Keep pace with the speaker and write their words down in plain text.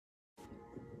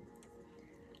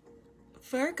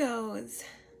Virgos,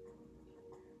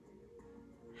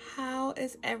 how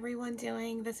is everyone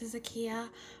doing? This is Akia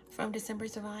from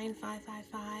December's Divine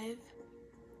 555.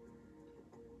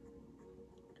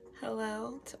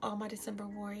 Hello to all my December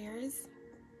warriors,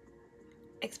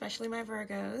 especially my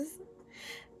Virgos.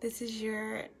 This is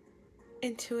your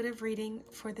intuitive reading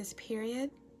for this period.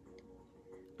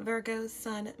 Virgo,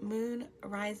 Sun, Moon,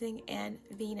 Rising, and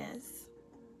Venus.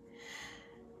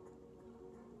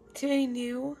 To any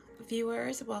new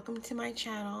viewers, welcome to my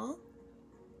channel.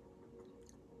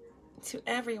 To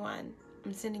everyone,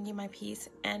 I'm sending you my peace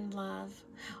and love.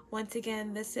 Once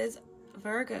again, this is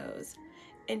Virgo's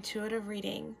intuitive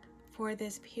reading for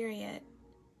this period.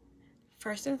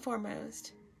 First and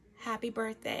foremost, happy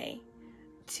birthday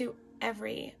to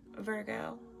every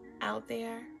Virgo out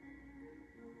there.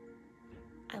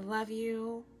 I love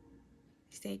you.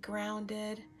 Stay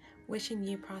grounded. Wishing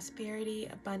you prosperity,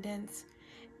 abundance,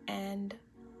 and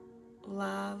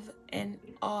love in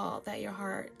all that your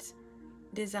heart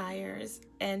desires,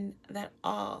 and that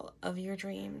all of your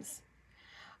dreams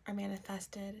are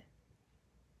manifested.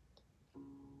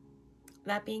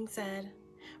 That being said,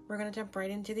 we're going to jump right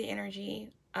into the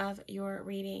energy of your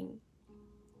reading.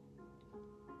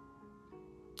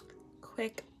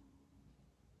 Quick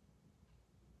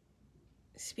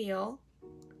spiel.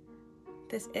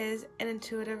 This is an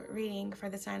intuitive reading for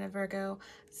the sign of Virgo,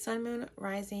 Sun, Moon,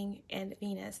 Rising, and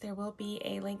Venus. There will be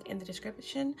a link in the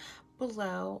description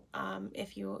below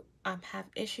if you have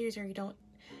issues or you don't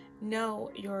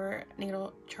know your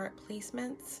natal chart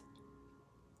placements.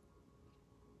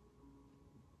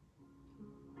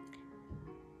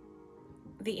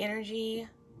 The energy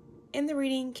in the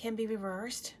reading can be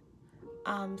reversed.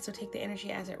 So take the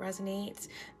energy as it resonates.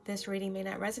 This reading may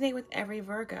not resonate with every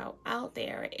Virgo out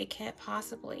there. It can't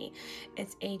possibly.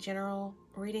 It's a general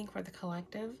reading for the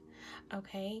collective.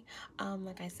 Okay.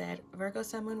 Like I said, Virgo,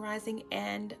 Sun, Moon, Rising,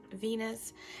 and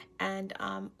Venus, and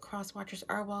cross watchers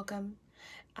are welcome.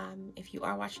 If you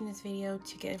are watching this video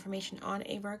to get information on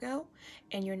a Virgo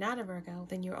and you're not a Virgo,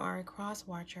 then you are a cross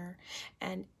watcher,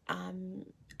 and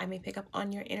I may pick up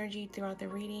on your energy throughout the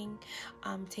reading.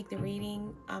 Take the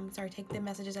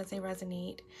messages as they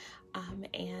resonate,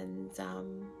 and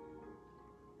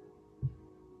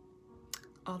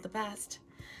all the best.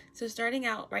 So starting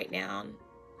out right now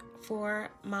for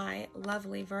my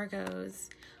lovely Virgos,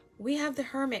 we have the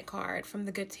Hermit card from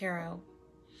the Good Tarot.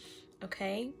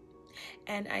 Okay.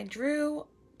 And I drew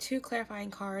two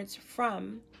clarifying cards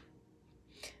from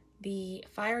the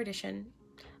Fire Edition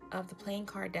of the playing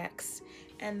card decks.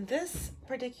 And this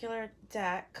particular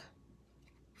deck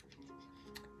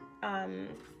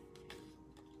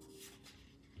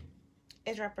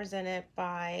is represented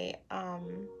by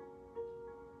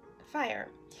fire,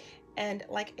 and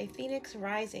like a phoenix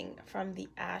rising from the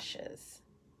ashes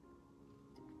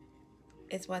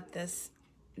is what this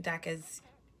deck is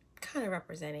kind of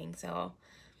representing. So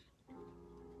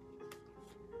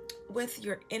with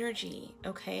your energy,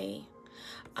 okay,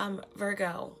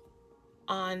 Virgo,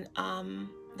 on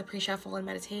the pre-shuffle and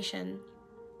meditation,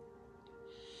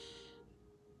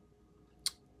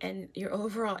 and your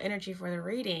overall energy for the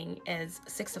reading is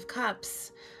Six of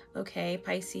Cups, okay,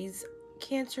 Pisces,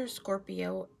 Cancer,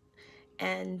 Scorpio,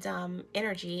 and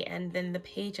energy, and then the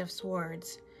Page of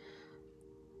Swords,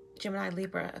 Gemini,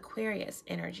 Libra, Aquarius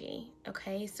energy.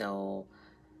 Okay, so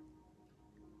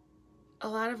a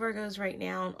lot of Virgos right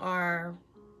now are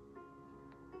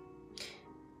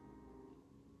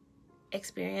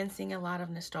experiencing a lot of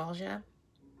nostalgia.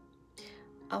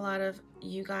 A lot of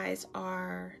you guys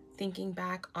are thinking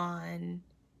back on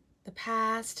the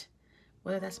past,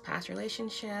 whether that's a past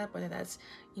relationship, whether that's,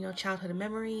 you know, childhood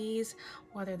memories,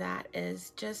 whether that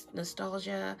is just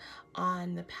nostalgia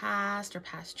on the past or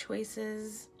past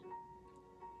choices.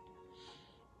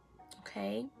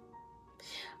 Okay.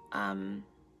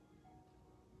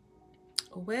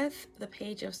 With the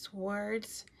Page of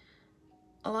Swords,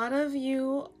 a lot of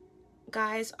you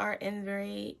guys are in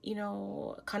very, you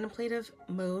know, contemplative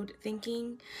mode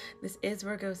thinking. This is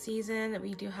Virgo season.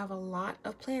 We do have a lot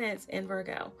of planets in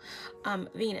Virgo.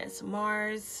 Venus,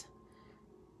 Mars,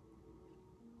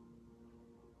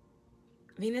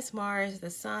 the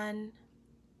Sun,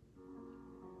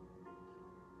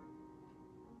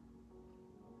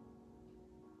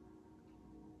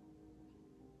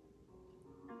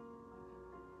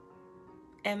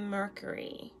 and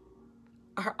Mercury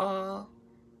are all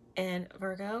in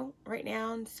Virgo right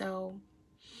now. So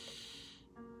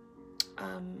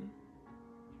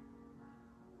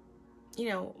you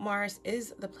know, Mars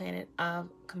is the planet of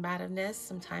combativeness,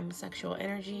 sometimes sexual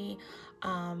energy,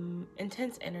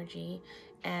 intense energy,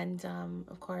 and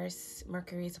of course,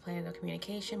 Mercury is the planet of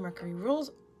communication. Mercury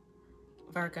rules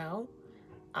Virgo.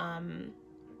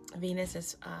 Venus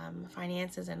is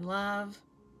finances and love,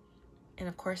 and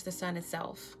of course, the Sun is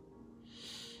self.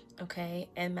 Okay,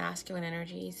 and masculine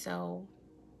energy. So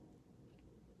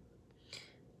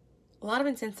a lot of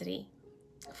intensity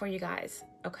for you guys,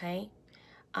 okay,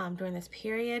 during this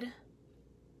period,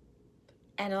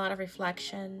 and a lot of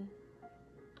reflection.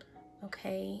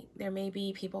 Okay, there may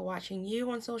be people watching you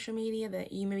on social media,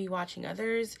 that you may be watching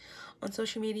others on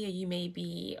social media. You may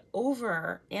be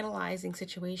over analyzing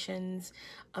situations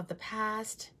of the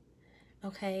past.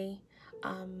 Okay,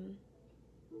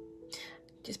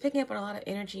 just picking up on a lot of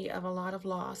energy of a lot of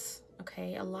loss.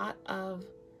 Okay, a lot of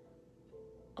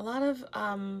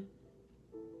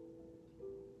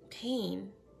pain.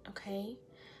 Okay,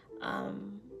 a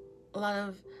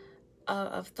lot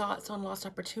of thoughts on lost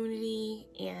opportunity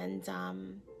and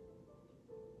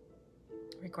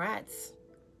regrets.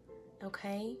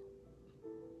 Okay,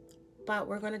 but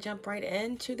we're going to jump right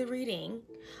into the reading.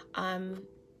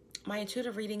 My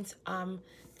intuitive readings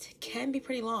can be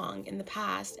pretty long in the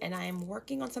past, and I am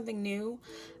working on something new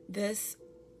this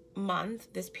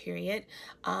month, this period,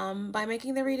 by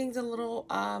making the readings a little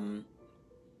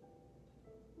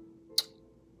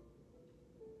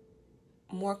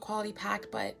more quality packed,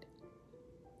 but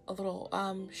a little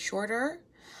shorter,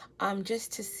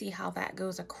 just to see how that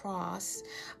goes across,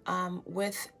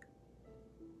 with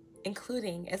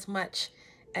including as much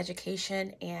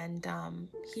education and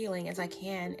healing as I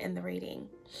can in the reading.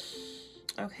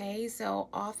 Okay, so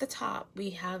off the top we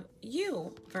have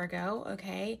you, Virgo.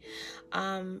 Okay,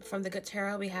 from the Good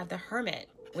Tarot we have the Hermit,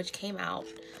 which came out.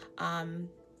 I'm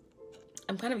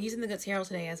kind of using the Good Tarot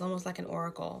today as almost like an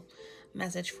oracle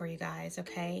message for you guys.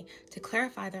 Okay, to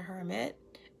clarify the Hermit,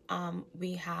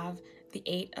 we have the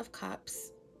 8 of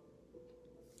Cups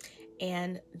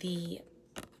and the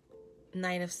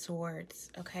Knight of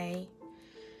Swords. Okay,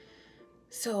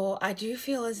 so I do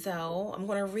feel as though I'm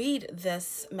going to read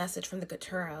this message from the Good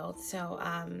Tarot, so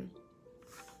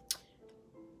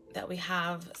that we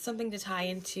have something to tie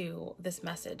into this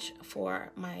message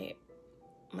for my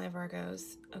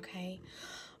Virgos. Okay,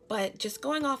 but just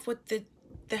going off what the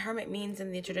Hermit means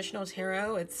in the traditional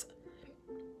tarot, it's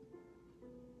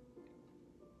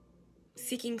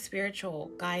seeking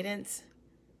spiritual guidance,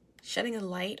 shedding a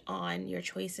light on your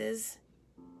choices,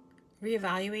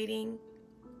 reevaluating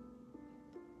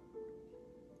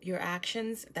your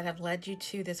actions that have led you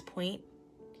to this point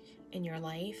in your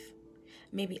life,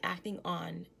 maybe acting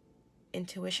on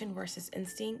intuition versus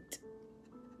instinct,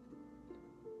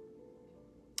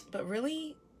 but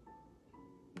really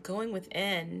going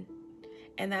within.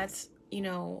 And that's, you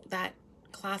know, that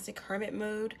classic Hermit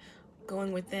mood,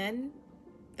 going within.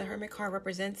 The Hermit card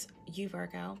represents you,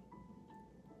 Virgo.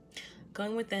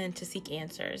 Going within to seek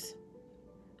answers,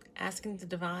 asking the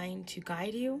divine to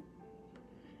guide you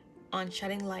on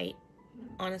shedding light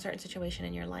on a certain situation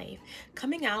in your life.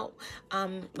 Coming out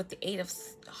with the 8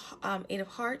 of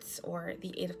Hearts, or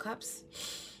the 8 of Cups.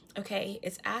 Okay,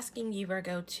 it's asking you,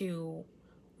 Virgo, to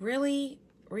really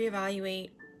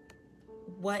reevaluate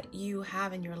what you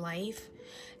have in your life,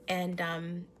 and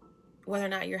whether or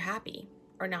not you're happy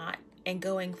or not, and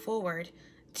going forward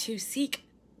to seek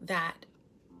that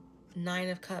 9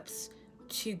 of Cups,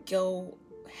 to go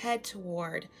head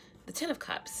toward the 10 of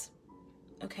Cups.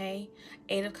 Okay,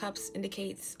 8 of Cups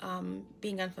indicates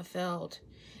being unfulfilled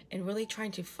and really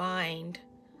trying to find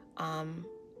and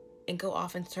go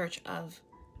off in search of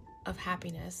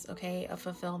happiness, okay, of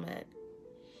fulfillment.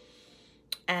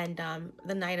 And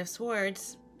the Knight of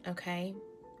Swords, okay,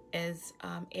 is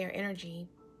air energy.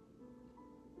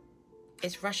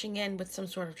 It's rushing in with some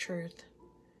sort of truth.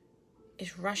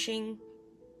 It's rushing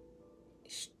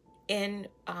in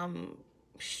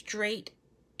straight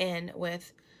in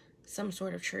with some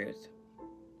sort of truth.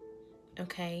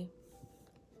 Okay.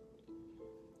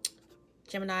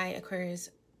 Gemini, Aquarius,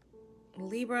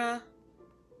 Libra,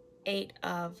 8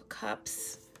 of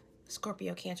Cups,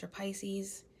 Scorpio, Cancer,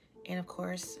 Pisces, and of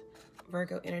course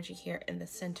Virgo energy here in the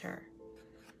center.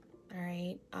 All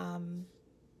right,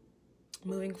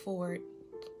 moving forward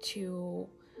to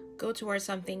go towards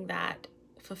something that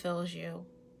fulfills you,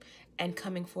 and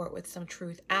coming forward with some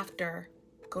truth after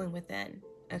going within.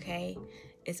 Okay,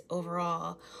 is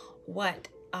overall what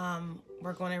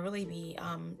we're going to really be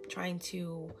trying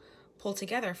to pull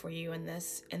together for you in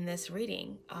this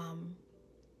reading,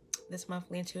 this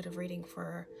monthly intuitive reading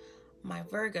for my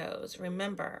Virgos.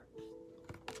 Remember,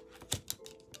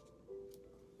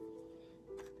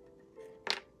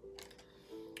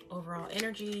 overall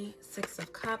energy, Six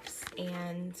of Cups,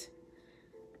 and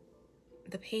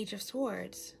the Page of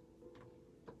Swords.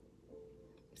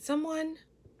 Someone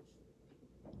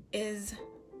is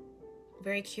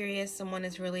very curious. Someone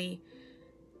is really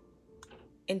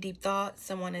in deep thought.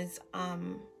 Someone is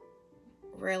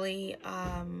really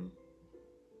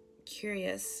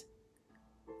curious.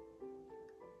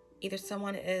 Either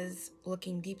someone is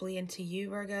looking deeply into you,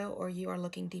 Virgo, or you are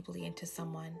looking deeply into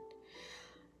someone.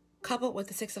 Coupled with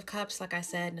the Six of Cups, like I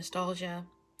said, nostalgia.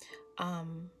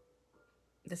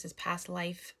 This is past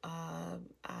life,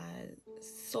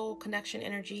 soul connection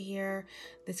energy here.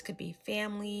 This could be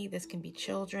family. This can be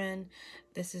children.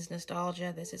 This is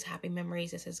nostalgia. This is happy memories.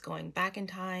 This is going back in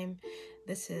time.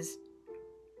 This is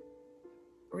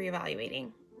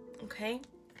reevaluating. Okay.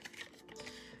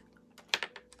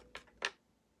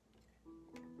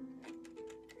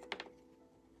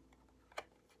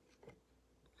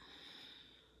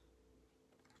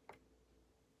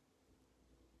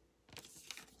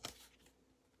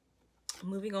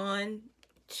 Moving on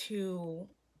to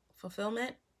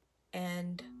fulfillment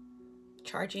and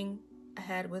charging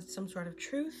ahead with some sort of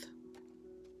truth.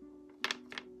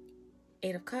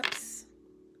 Eight of Cups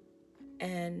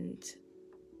and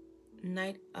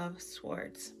Knight of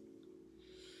Swords.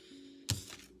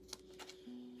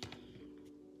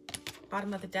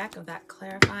 Bottom of the deck of that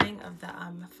clarifying of the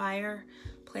fire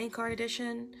playing card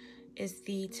edition is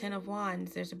the Ten of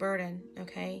Wands. There's a burden,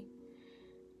 okay?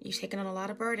 You've taken on a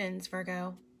lot of burdens,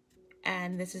 Virgo,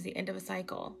 and this is the end of a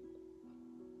cycle.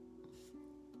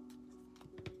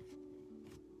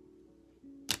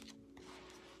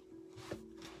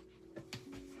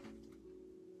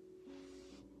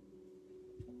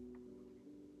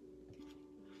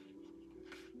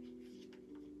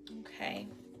 Okay.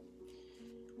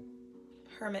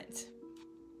 Hermit.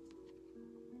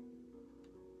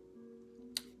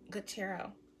 Good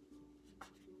tarot.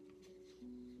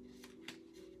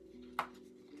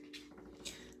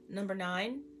 Number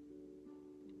 9.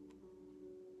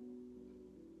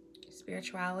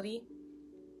 Spirituality.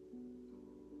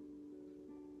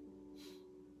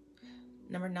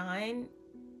 Number 9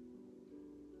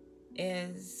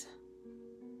 is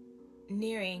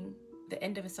nearing the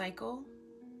end of a cycle.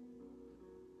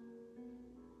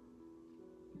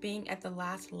 Being at the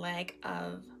last leg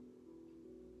of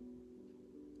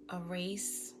a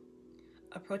race,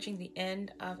 approaching the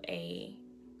end of a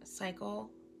cycle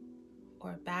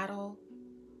or a battle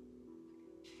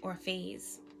or a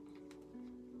phase.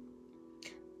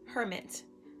 Hermit,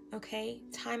 okay?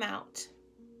 Time out.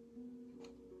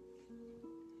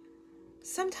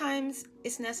 Sometimes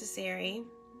it's necessary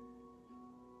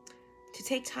to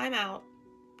take time out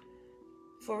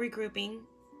for regrouping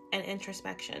and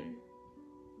introspection.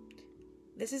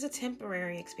 This is a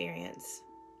temporary experience,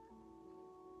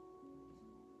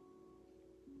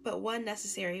 but one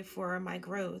necessary for my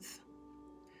growth.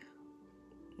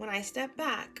 When I step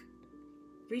back,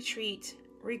 retreat,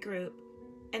 regroup,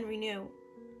 and renew,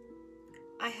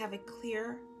 I have a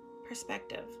clear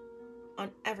perspective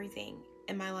on everything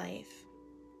in my life.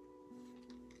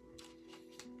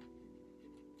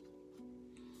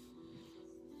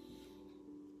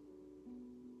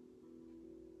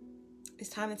 It's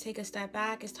time to take a step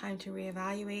back. It's time to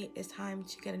reevaluate. It's time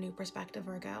to get a new perspective,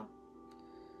 Virgo.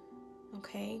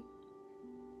 Okay?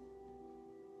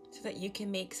 So that you can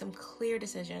make some clear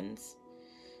decisions.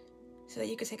 So that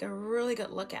you can take a really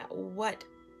good look at what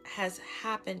has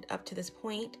happened up to this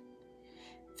point.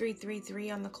 333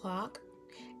 on the clock.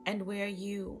 And where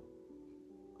you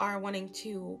are wanting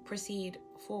to proceed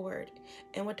forward.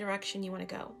 And what direction you want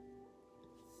to go.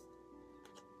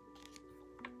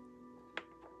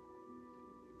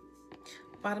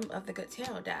 Bottom of the good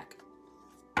tarot deck.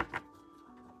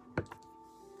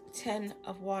 10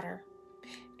 of water.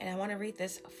 And I want to read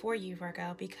this for you,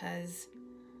 Virgo, because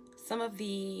some of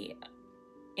the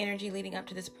energy leading up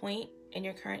to this point in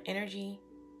your current energy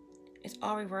is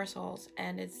all reversals,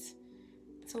 and it's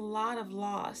a lot of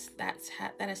loss that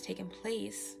has taken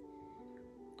place,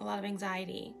 a lot of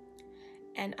anxiety.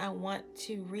 And I want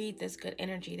to read this good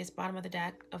energy, this bottom of the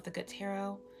deck of the good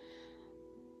tarot,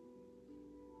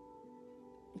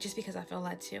 just because I feel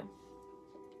led to.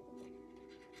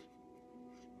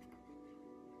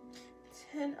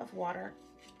 10 of water.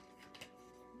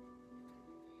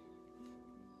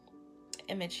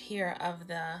 Image here of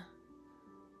the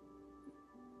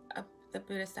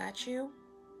Buddha statue.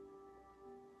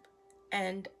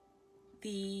 And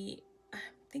I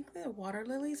think the water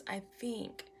lilies,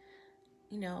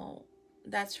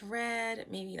 that's red.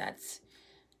 Maybe that's,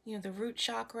 the root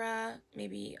chakra.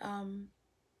 Maybe,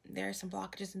 there are some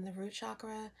blockages in the root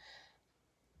chakra.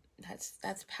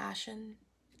 That's passion.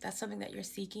 That's something that you're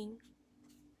seeking.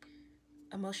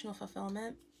 Emotional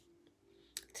fulfillment.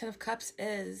 Ten of Cups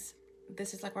is,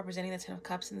 this is like representing the Ten of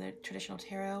Cups in the traditional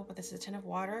tarot, but this is a Ten of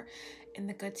Water in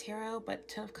the good tarot. But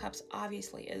Ten of Cups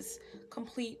obviously is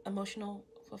complete emotional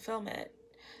fulfillment,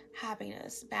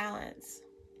 happiness, balance,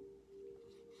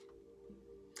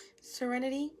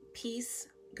 serenity, peace,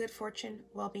 good fortune,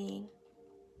 well-being.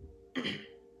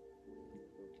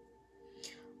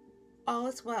 All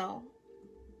is well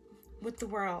with the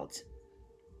world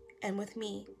and with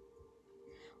me.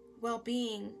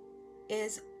 Well-being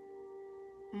is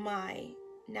my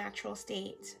natural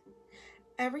state.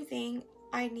 Everything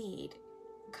I need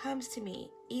comes to me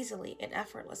easily and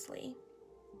effortlessly.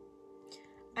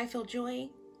 I feel joy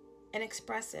and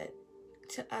express it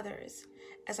to others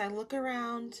as I look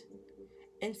around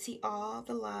and see all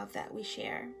the love that we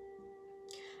share.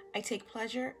 I take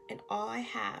pleasure in all I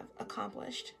have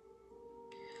accomplished.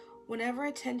 Whatever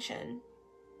attention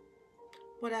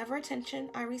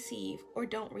I receive or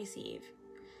don't receive,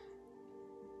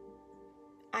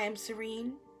 I am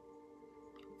serene,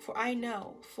 for I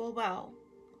know full well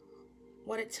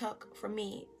what it took for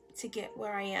me to get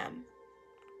where I am.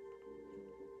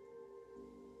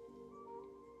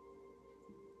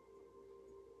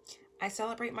 I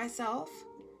celebrate myself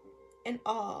and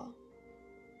all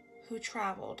who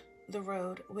traveled the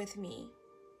road with me,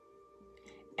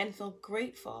 and feel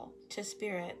grateful to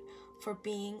Spirit for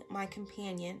being my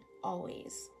companion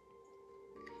always.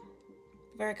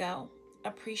 Virgo,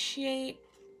 appreciate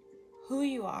who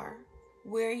you are,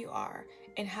 where you are,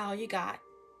 and how you got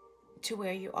to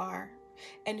where you are,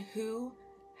 and who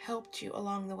helped you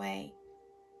along the way.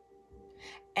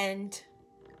 And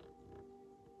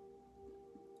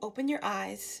open your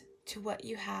eyes to what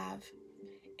you have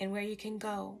and where you can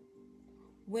go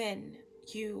when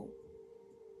you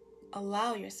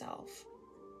allow yourself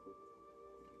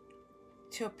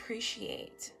to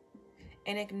appreciate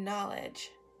and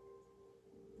acknowledge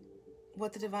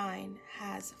what the divine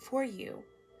has for you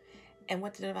and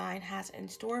what the divine has in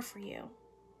store for you.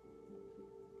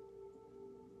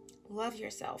 Love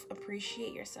yourself,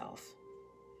 appreciate yourself,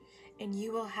 and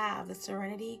you will have the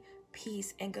serenity,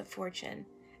 peace, and good fortune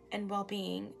and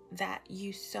well-being that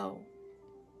you so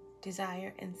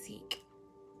desire and seek,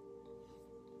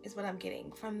 is what I'm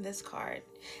getting from this card.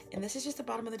 And this is just the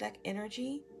bottom of the deck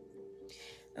energy,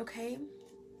 okay?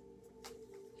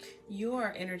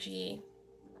 Your energy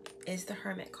is the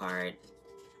Hermit card.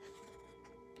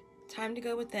 Time to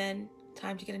go within,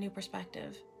 time to get a new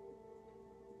perspective.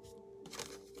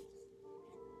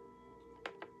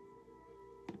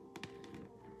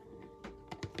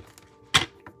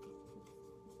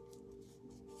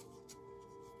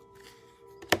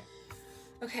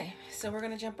 Okay, so we're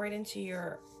going to jump right into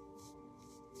your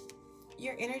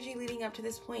energy leading up to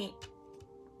this point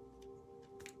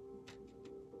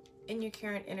in your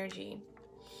current energy,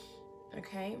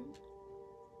 okay?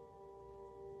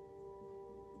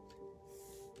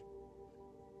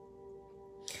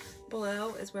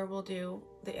 Below is where we'll do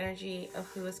the energy of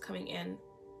who is coming in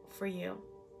for you.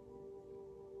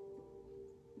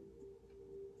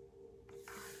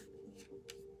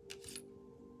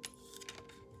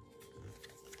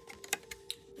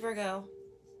 Virgo,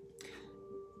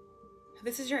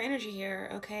 this is your energy here,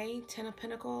 okay? Ten of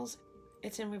Pentacles,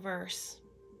 it's in reverse,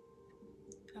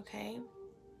 okay?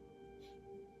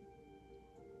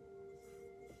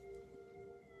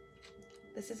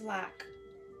 This is lack.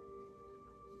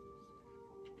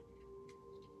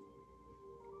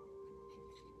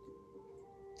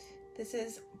 This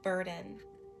is burden.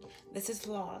 This is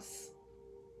loss.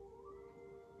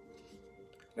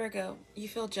 Virgo, you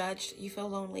feel judged, you feel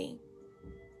lonely.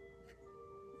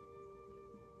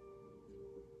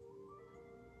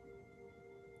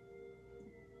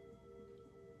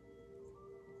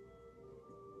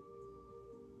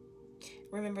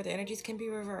 Remember, the energies can be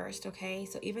reversed, okay?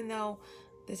 So even though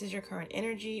this is your current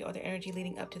energy or the energy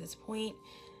leading up to this point,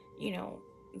 you know,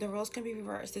 the roles can be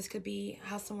reversed. This could be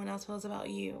how someone else feels about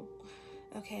you,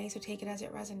 okay? So take it as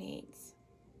it resonates.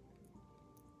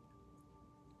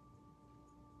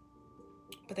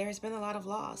 But there has been a lot of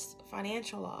loss,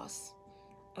 financial loss,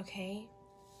 okay?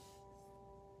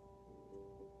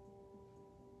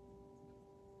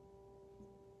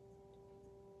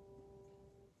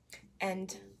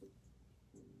 And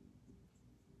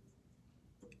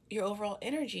your overall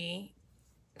energy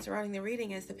surrounding the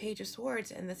reading is the Page of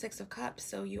Swords and the Six of Cups.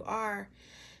 So you are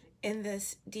in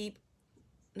this deep,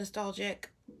 nostalgic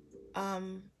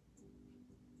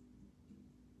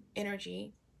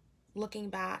energy, looking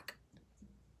back.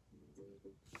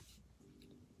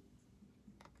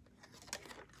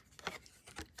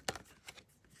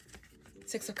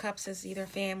 Six of Cups is either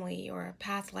family or a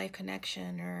past life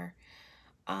connection or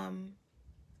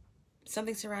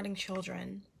something surrounding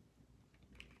children.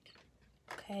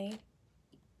 Okay.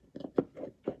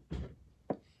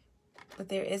 But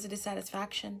there is a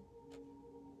dissatisfaction.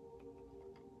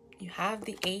 You have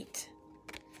the Eight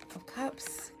of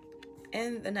Cups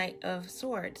and the Knight of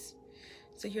Swords.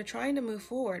 So you're trying to move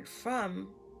forward from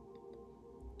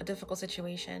a difficult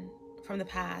situation from the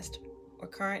past or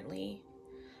currently.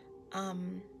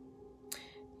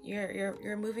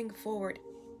 You're moving forward,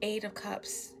 Eight of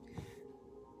Cups,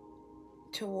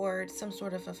 towards some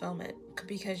sort of fulfillment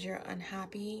because you're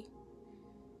unhappy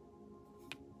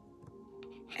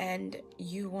and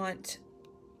you want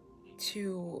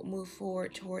to move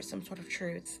forward towards some sort of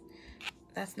truth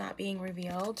that's not being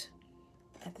revealed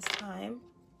at this time.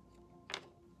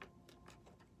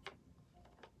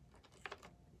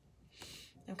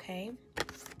 Okay.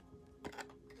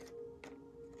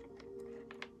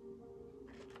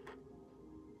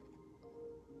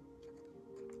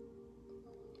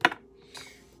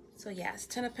 So yes,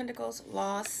 Ten of Pentacles,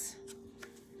 loss,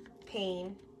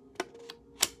 pain,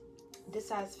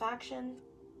 dissatisfaction,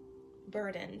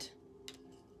 burdened.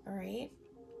 All right.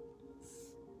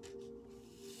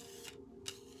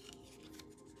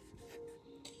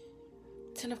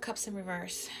 Ten of Cups in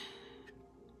reverse.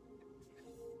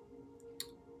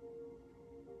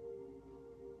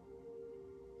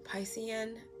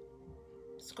 Piscean,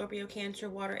 Scorpio, Cancer,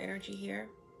 water energy here.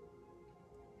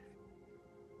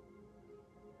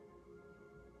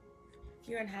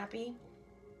 You're unhappy.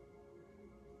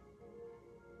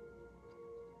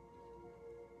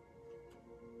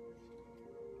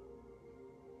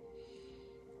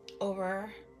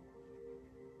 Over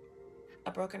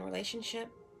a broken relationship.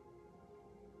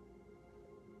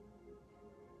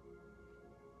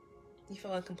 You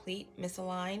feel incomplete,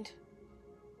 misaligned.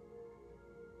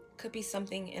 Could be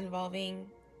something involving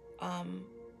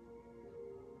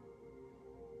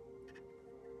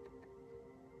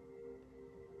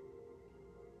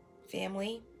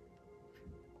family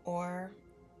or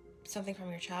something from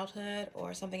your childhood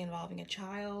or something involving a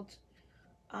child.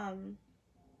 But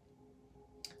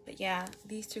yeah,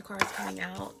 these two cards coming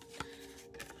out.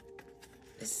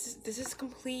 This is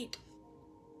complete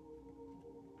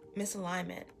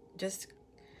misalignment. Just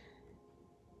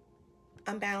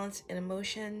unbalanced in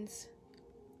emotions,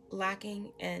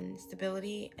 lacking in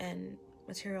stability and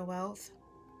material wealth.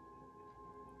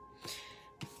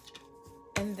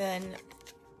 And then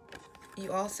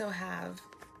you also have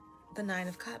the Nine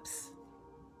of Cups,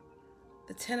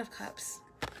 the Ten of Cups,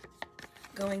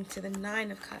 going to the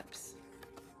Nine of Cups,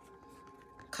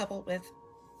 coupled with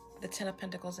the Ten of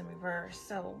Pentacles in reverse.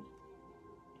 So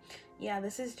yeah,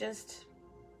 this is just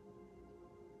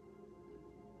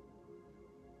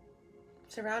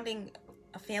surrounding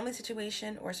a family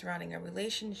situation or surrounding a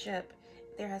relationship.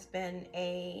 There has been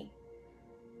a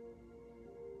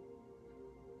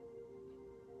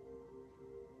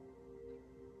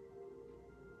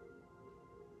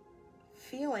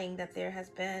feeling that there has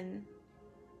been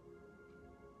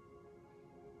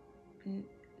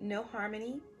no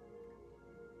harmony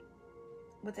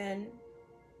within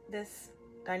this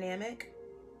dynamic.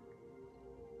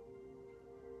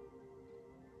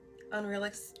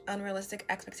 Unrealistic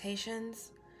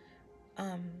expectations,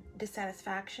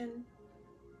 dissatisfaction,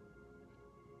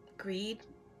 greed,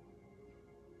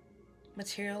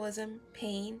 materialism,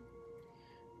 pain,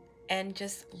 and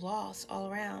just loss all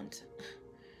around.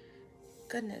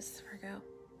 Goodness, Virgo.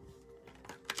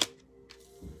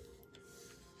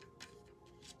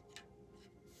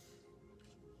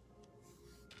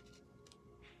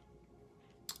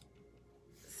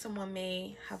 Someone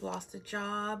may have lost a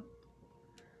job.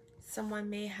 Someone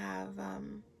may have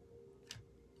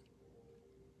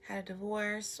had a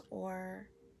divorce or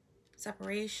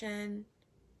separation.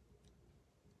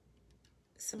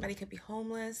 Somebody could be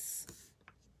homeless.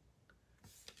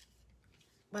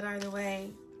 But either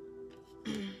way,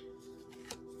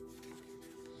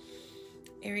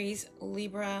 Aries,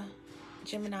 Libra,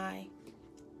 Gemini,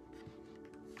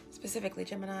 specifically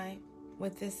Gemini,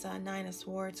 with this Nine of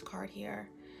Swords card here.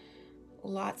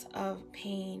 Lots of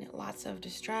pain, lots of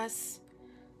distress,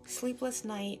 sleepless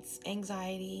nights,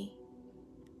 anxiety,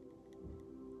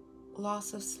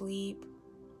 loss of sleep,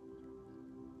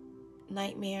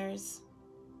 nightmares.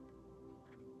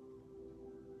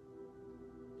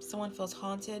 Someone feels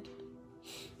haunted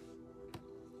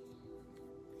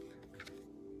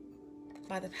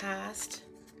by the past.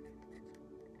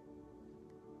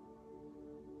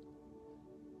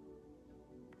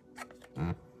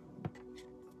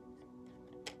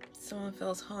 Someone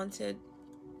feels haunted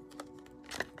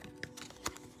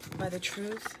by the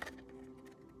truth.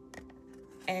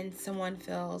 and someone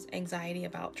feels anxiety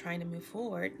about trying to move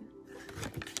forward.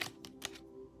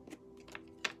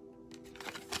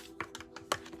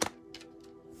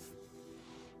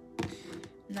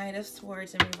 Knight of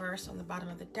Swords in reverse on the bottom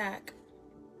of the deck.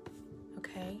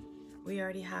 Okay, we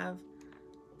already have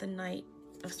the Knight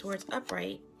of Swords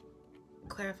upright,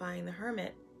 clarifying the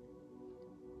Hermit.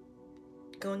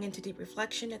 Going into deep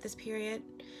reflection at this period,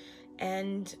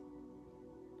 and,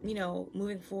 you know,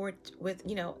 moving forward with,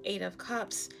 you know, Eight of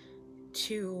Cups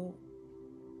to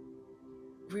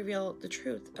reveal the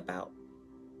truth about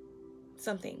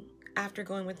something after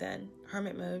going within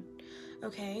Hermit mode.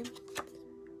 Okay,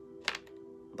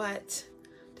 but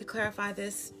to clarify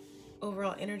this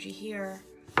overall energy here,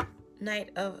 Knight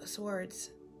of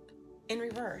Swords in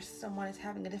reverse, someone is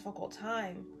having a difficult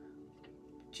time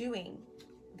doing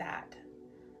that.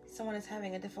 Someone is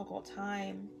having a difficult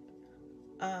time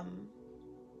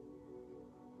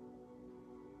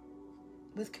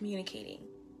with communicating.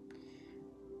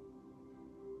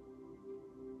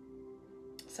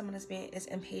 Someone is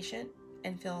impatient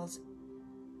and feels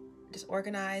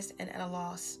disorganized and at a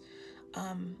loss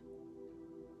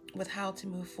with how to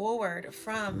move forward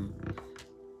from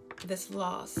this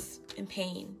loss and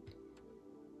pain.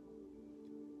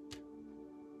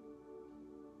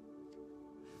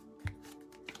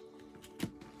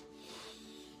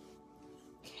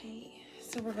 Okay,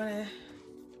 so we're gonna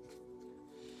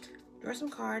draw some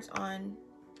cards on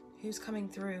who's coming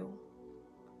through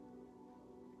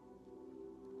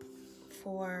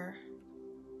for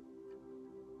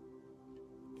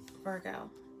Virgo.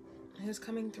 Who's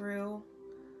coming through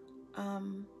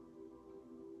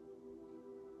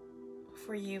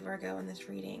for you, Virgo, in this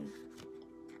reading.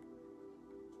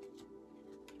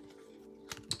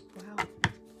 Wow.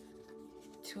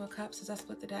 Two of Cups as I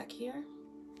split the deck here.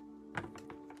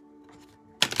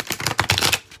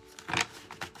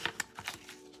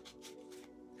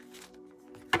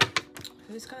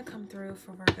 Who's going to come through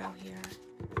for Virgo here?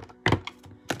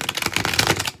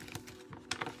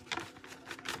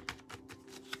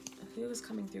 Who is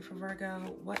coming through for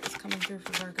Virgo? What is coming through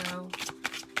for Virgo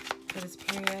for this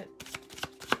period?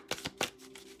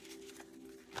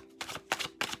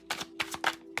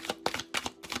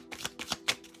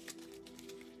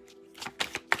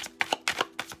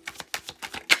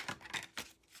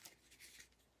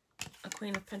 A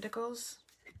Queen of Pentacles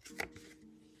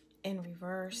in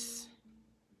reverse.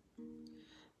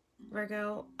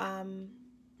 Virgo,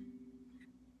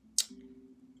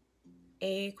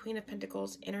 a Queen of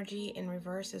Pentacles energy in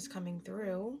reverse is coming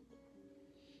through,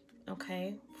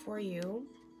 okay, for you.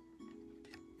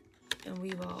 And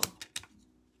we will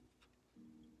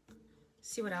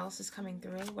see what else is coming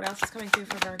through. What else is coming through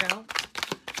for Virgo?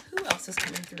 Who else is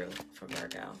coming through for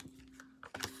Virgo?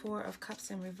 Four of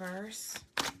Cups in reverse.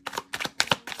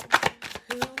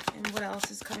 Who and what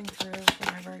else is coming through for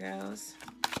my Virgos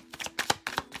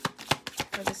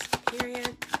for this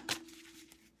period?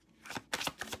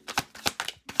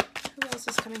 Who else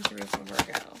is coming through for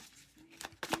Virgo?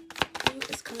 Who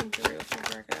is coming through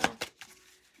for Virgo?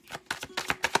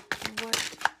 What?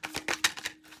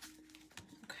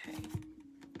 Okay.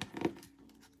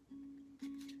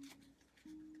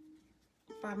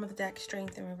 Bottom of the deck,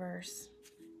 Strength in reverse.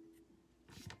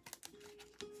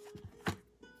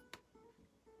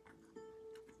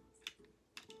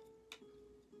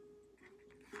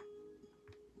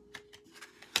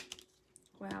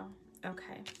 Wow.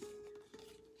 Okay.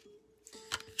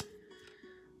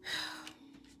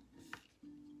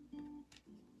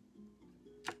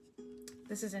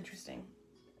 This is interesting.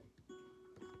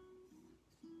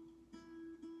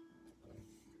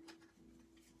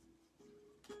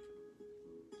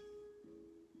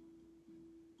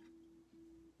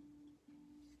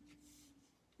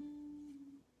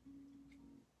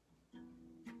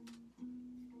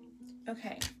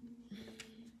 Okay.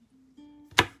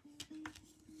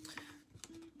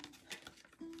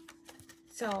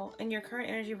 So, in your current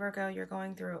energy, Virgo, you're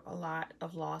going through a lot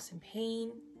of loss and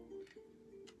pain,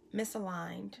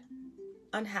 misaligned,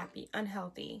 unhappy,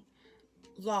 unhealthy,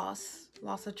 loss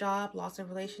of job, loss of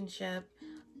relationship,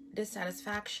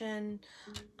 dissatisfaction,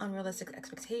 unrealistic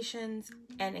expectations,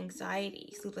 and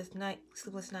anxiety,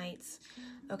 sleepless nights,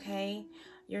 okay?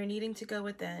 You're needing to go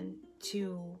within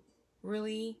to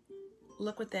really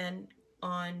look within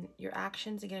on your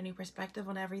actions and get a new perspective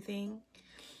on everything.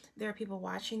 There are people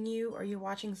watching you, or you're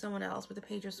watching someone else with the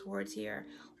Page of Swords here.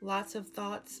 Lots of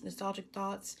thoughts, nostalgic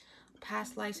thoughts,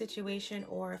 past life situation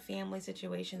or a family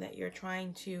situation that you're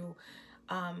trying to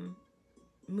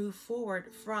move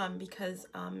forward from, because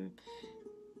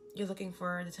you're looking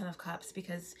for the Ten of Cups,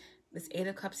 because This Eight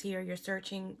of Cups here, you're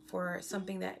searching for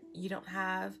something that you don't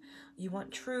have. You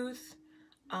want truth.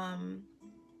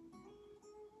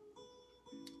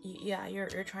 Yeah,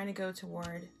 you're trying to go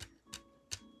toward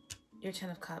your Ten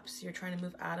of Cups. You're trying to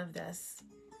move out of this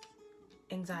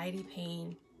anxiety,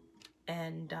 pain,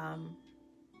 and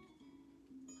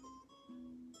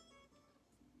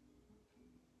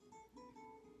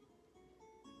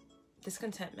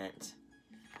discontentment.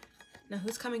 Now,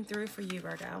 who's coming through for you,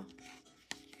 Virgo?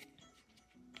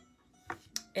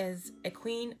 Is a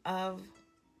Queen of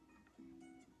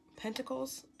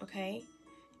Pentacles, okay,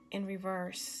 in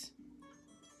reverse.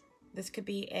 This could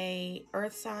be a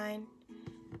earth sign,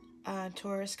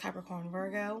 Taurus, Capricorn,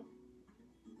 Virgo.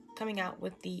 Coming out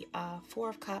with the Four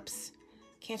of Cups,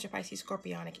 Cancer, Pisces,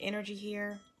 Scorpionic energy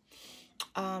here.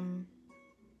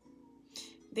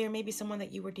 There may be someone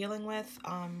that you were dealing with.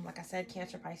 Like I said,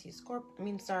 Cancer, Pisces,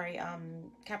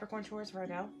 Capricorn, Taurus,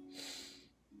 Virgo.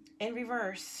 In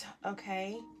reverse,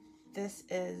 okay, this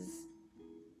is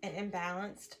an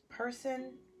imbalanced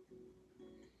person.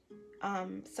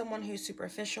 Someone who's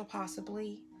superficial,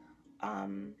 possibly. A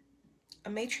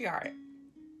matriarch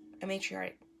energy.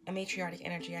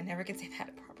 I never can say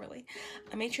that properly.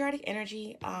 A matriarchic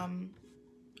energy,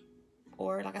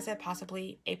 or like I said,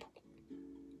 possibly a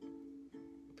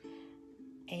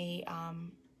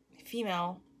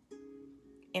female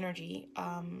energy.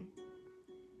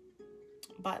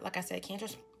 But like I said,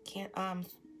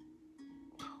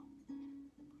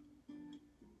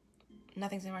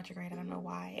 nothing's in retrograde. I don't know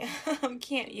why.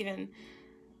 Can't even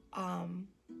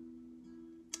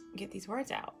get these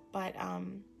words out. But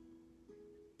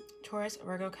Taurus,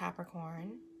 Virgo,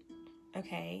 Capricorn.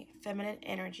 Okay, feminine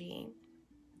energy.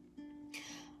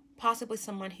 Possibly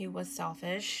someone who was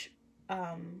selfish,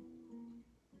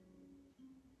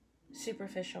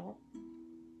 superficial.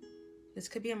 This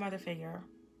could be a mother figure.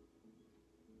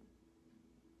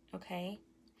 Okay,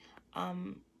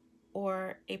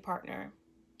 or a partner.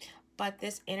 But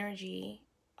this energy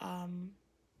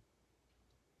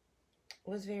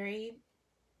was very...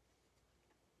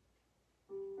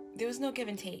 There was no give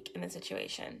and take in the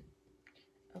situation.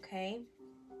 Okay?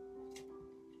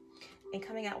 And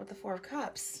coming out with the Four of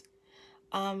Cups,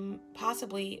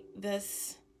 possibly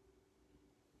this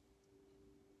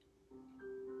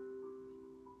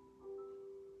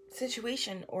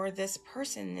situation or this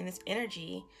person and this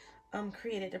energy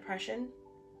created depression.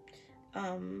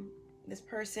 This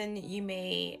person you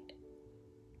may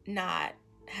not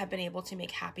have been able to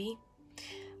make happy,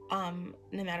 no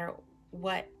matter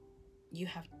what you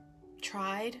have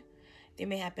tried. There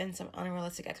may have been some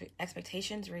unrealistic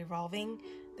expectations revolving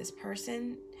this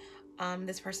person.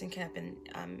 This person could have been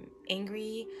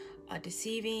angry,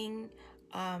 deceiving,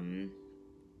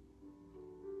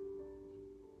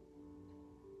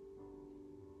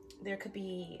 there could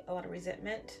be a lot of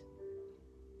resentment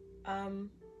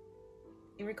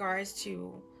in regards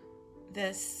to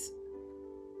this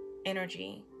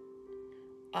energy.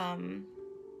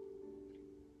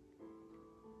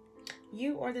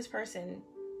 You or this person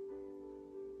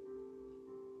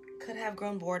could have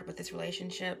grown bored with this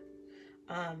relationship.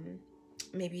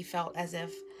 Maybe felt as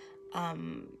if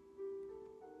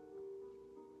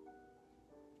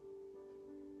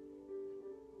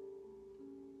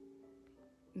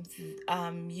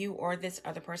you or this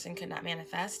other person could not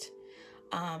manifest.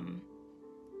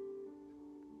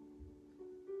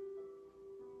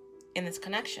 In this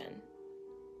connection.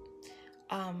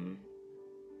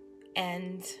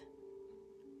 And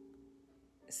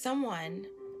someone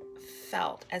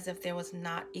felt as if there was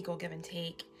not equal give and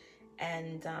take,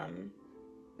 and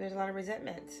there's a lot of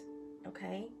resentment.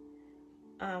 Okay,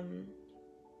 a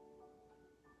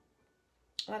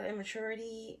lot of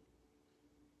immaturity,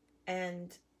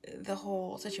 and the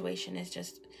whole situation is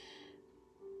just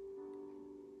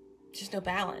no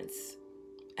balance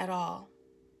at all.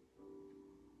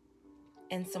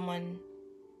 And someone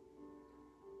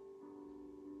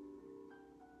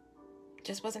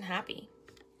just wasn't happy.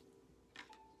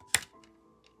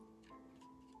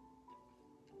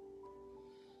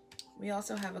 We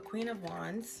also have a Queen of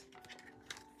Wands.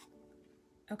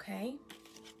 Okay.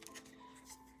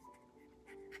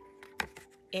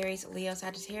 Aries, Leo,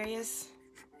 Sagittarius.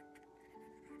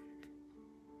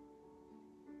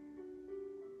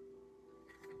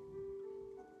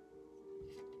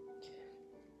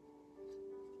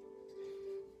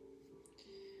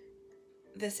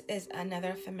 This is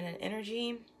another feminine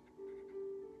energy.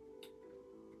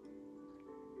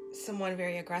 Someone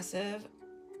very aggressive,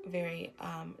 very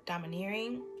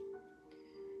domineering.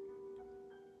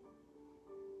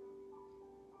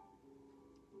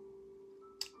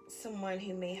 Someone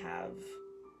who may have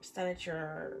stunted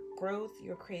your growth,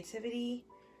 your creativity.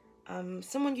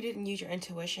 Someone you didn't use your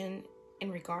intuition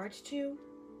in regards to.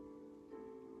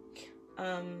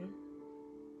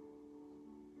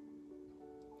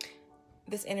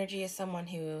 This energy is someone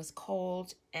who is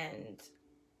cold and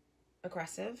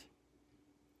aggressive,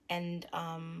 and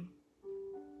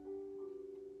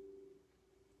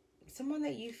someone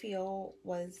that you feel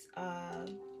was a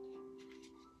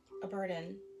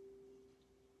burden.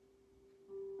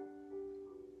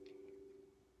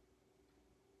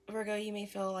 Virgo, you may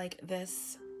feel like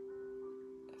this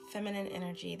feminine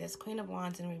energy, this Queen of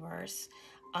Wands in reverse,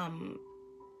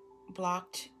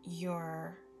 blocked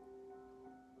your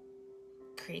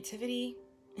creativity,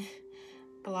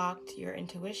 blocked your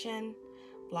intuition,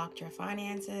 blocked your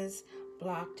finances,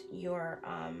 blocked your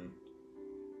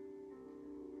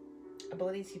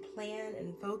ability to plan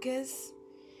and focus,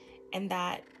 and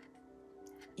that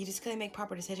you just couldn't make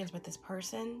proper decisions with this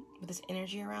person, with this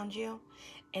energy around you,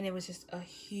 and it was just a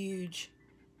huge,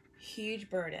 huge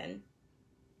burden.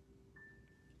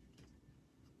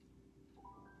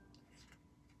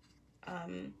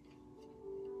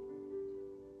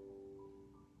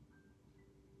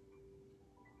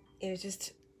 It was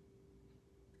just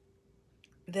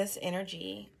this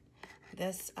energy,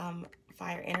 this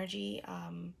fire energy,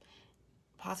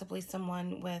 possibly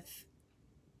someone with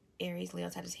Aries, Leo,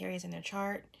 Sagittarius in their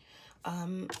chart.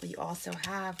 You also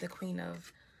have the Queen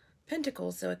of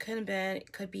Pentacles, so it could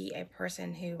be a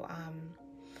person who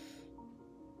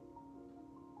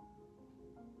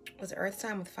was an earth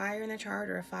sign with fire in their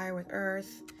chart, or a fire with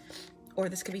earth, or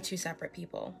this could be two separate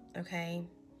people. Okay,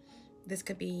 this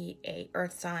could be a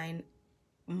earth sign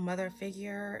mother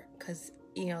figure, because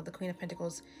you know the Queen of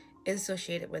Pentacles is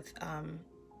associated with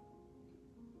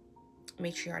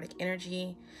matriarchic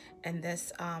energy, and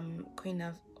this Queen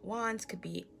of Wands could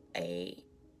be a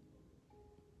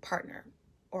partner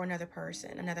or another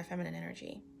person, another feminine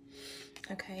energy.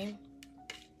 Okay,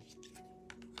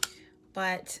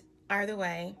 but either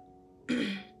way,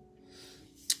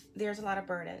 there's a lot of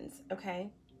burdens. Okay,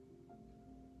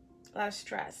 a lot of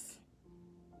stress,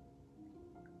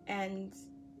 and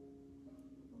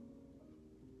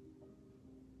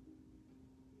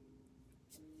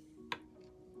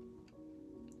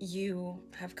you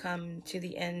have come to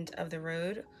the end of the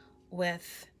road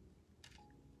with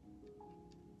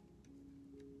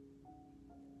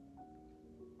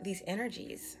these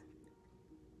energies.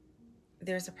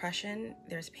 There's oppression,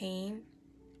 there's pain,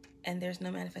 and there's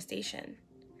no manifestation.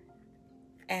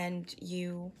 And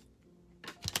you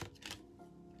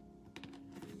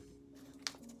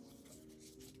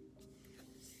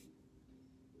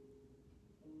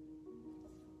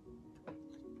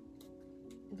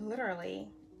literally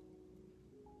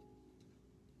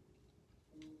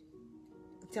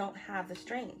don't have the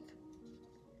strength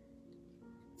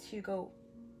to go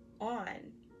on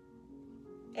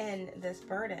in this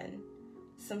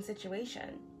burdensome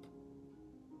situation.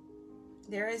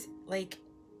 There is like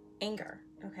anger,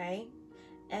 okay,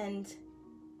 and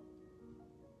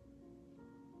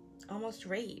almost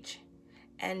rage,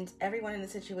 and everyone in the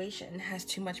situation has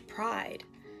too much pride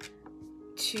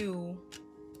to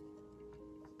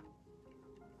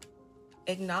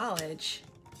acknowledge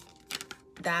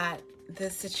that the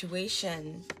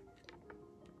situation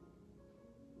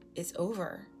is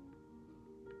over.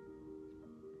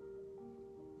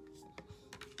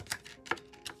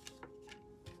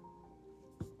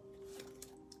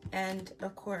 And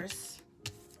of course,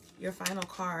 your final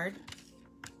card,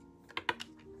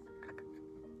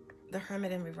 the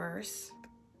Hermit in reverse.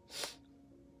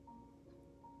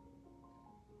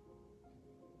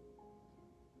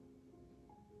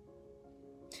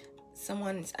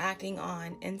 Someone's acting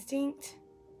on instinct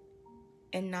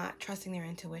and not trusting their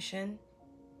intuition.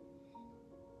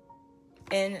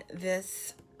 In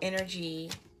this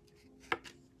energy,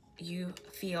 you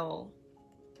feel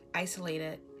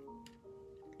isolated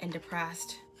and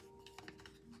depressed.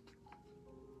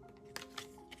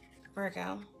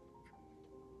 Virgo.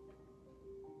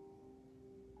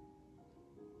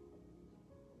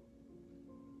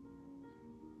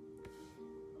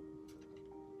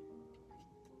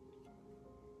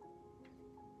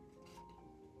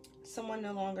 Someone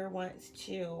no longer wants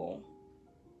to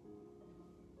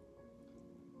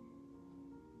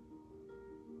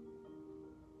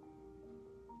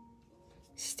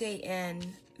stay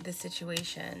in the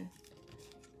situation.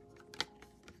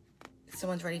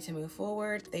 Someone's ready to move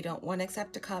forward. They don't want to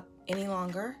accept a cup any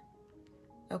longer.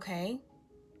 Okay?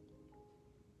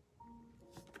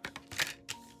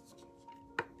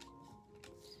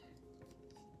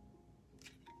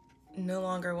 No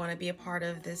longer want to be a part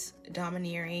of this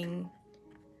domineering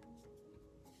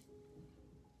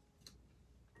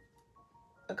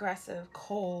aggressive,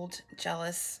 cold,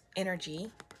 jealous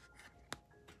energy.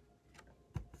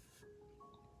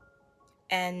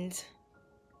 And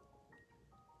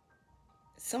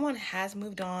someone has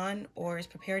moved on or is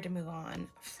prepared to move on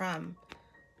from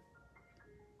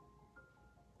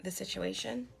the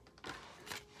situation.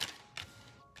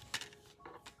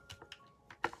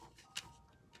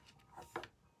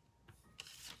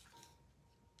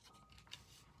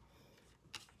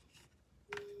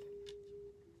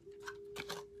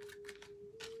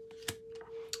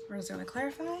 We're just going to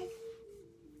clarify.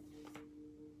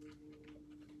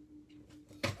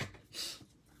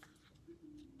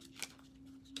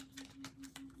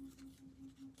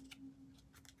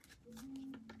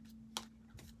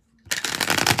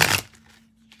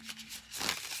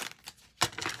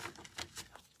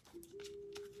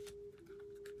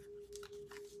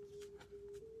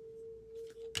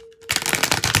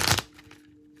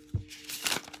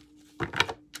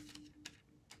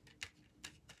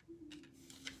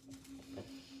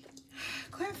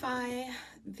 Clarify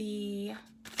the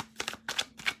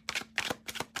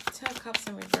Ten of Cups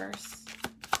in reverse.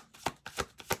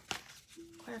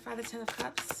 Clarify the Ten of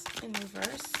Cups in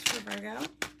reverse for Virgo,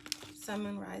 Sun,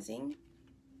 Moon, Rising,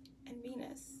 and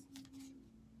Venus.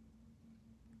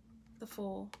 The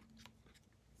Fool.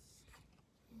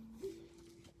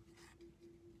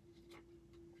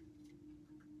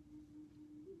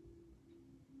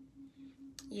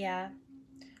 Yeah,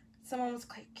 someone was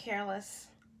quite careless.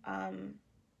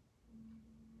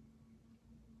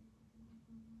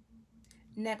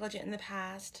 Negligent in the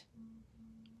past.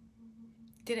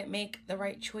 Didn't make the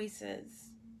right choices,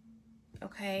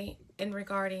 okay, in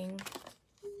regarding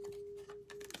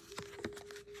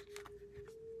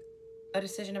a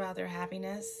decision about their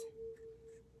happiness.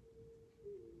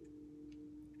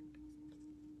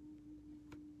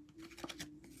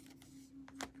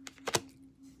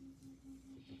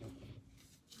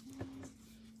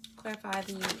 Clarify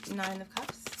the Nine of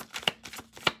Cups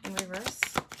in reverse.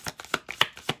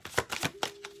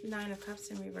 Nine of Cups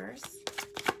in reverse.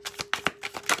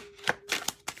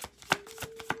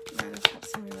 Nine of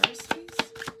Cups in reverse, please.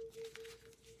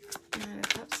 Nine of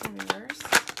Cups in reverse.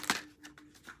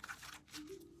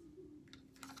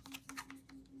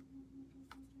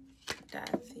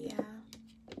 Death, yeah.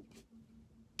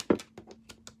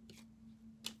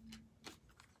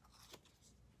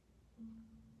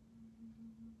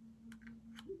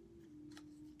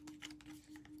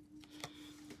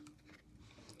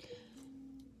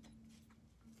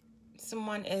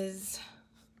 Someone is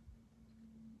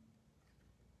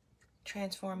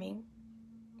transforming.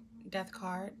 Death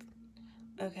card.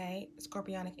 Okay,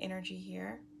 Scorpionic energy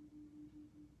here.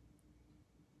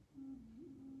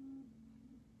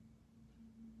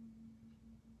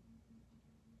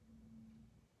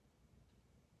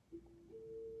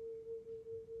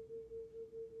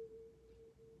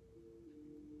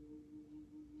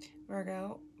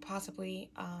 Virgo, possibly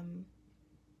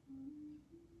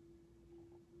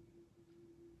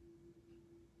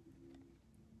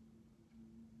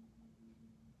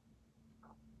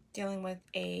dealing with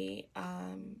a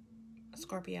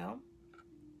Scorpio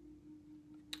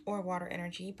or water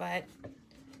energy, but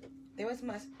there was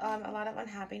a lot of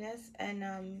unhappiness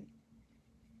and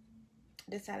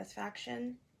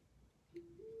dissatisfaction,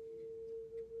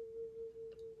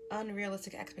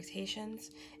 unrealistic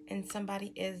expectations, and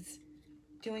somebody is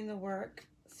doing the work.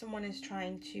 Someone is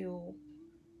trying to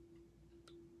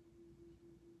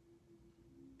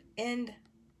end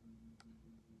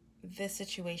this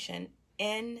situation,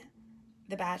 end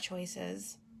the bad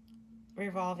choices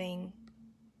revolving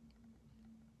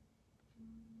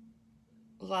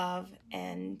love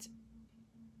and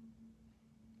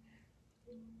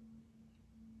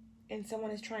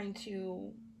someone is trying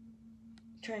to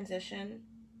transition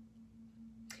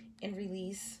and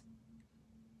release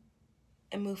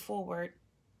and move forward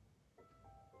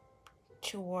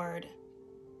toward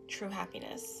true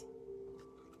happiness.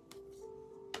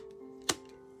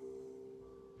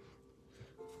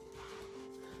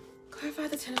 Clarify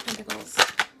the Ten of Pentacles.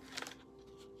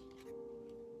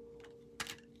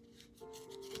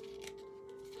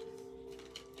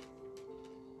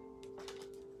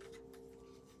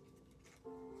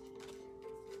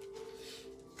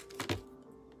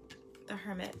 The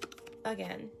Hermit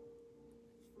again.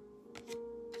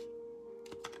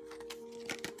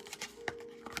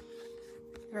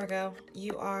 Virgo,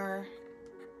 you are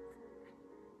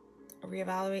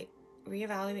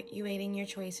reevaluating your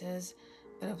choices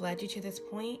that have led you to this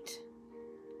point.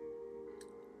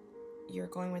 You're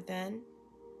going within.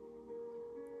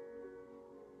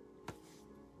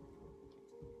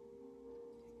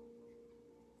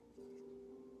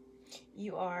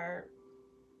 You are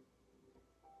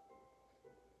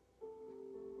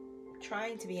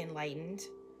trying to be enlightened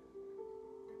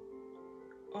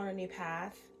on a new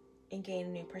path and gain a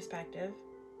new perspective.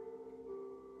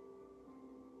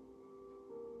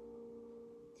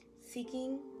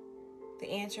 Seeking the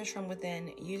answers from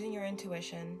within, using your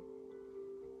intuition,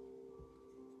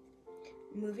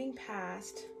 moving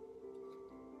past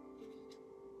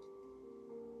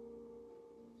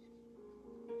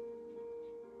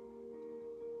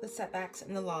the setbacks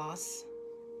and the loss,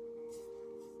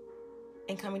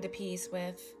 and coming to peace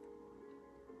with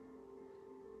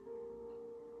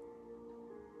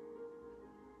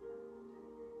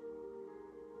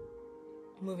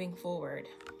moving forward.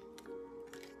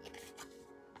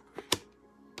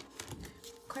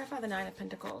 Clarify the Nine of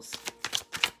Pentacles.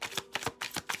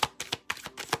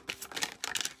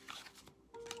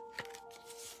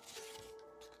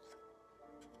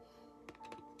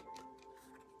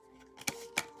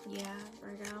 Yeah,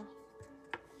 Virgo.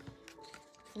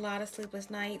 A lot of sleepless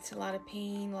nights, a lot of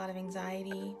pain, a lot of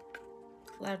anxiety,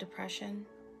 a lot of depression.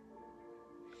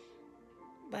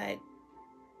 But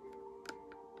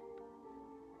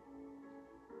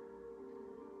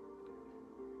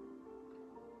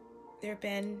there have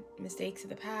been mistakes of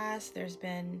the past. There's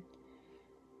been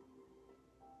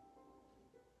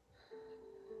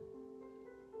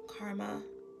karma.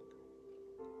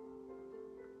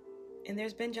 And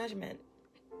there's been judgment.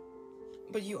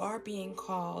 But you are being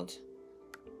called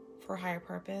for higher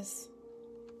purpose.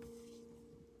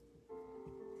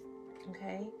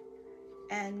 Okay?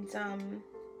 And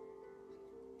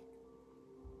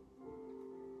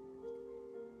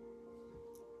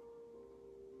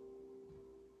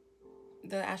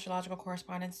the astrological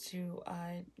correspondence to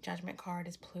Judgment card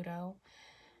is Pluto.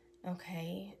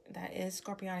 Okay, that is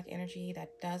Scorpionic energy that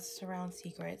does surround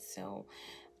secrets. So,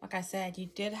 like I said, you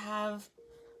did have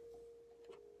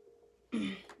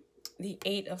the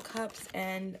Eight of Cups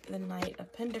and the Knight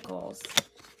of Pentacles.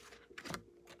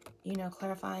 You know,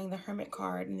 clarifying the Hermit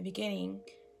card in the beginning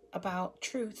about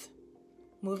truth,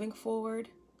 moving forward,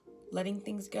 letting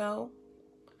things go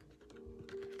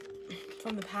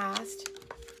from the past.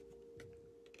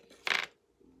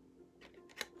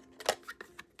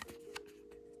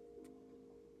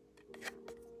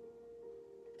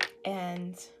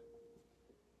 And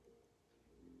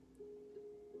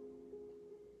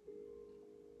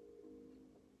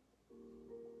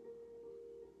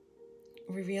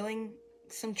revealing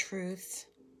some truths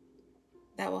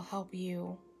that will help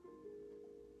you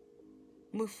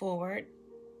move forward.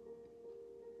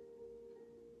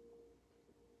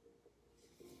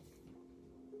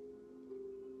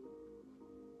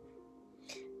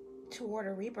 Toward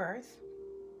a rebirth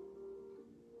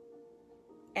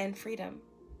and freedom.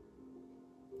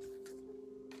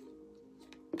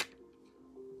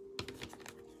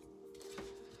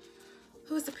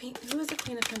 Who is the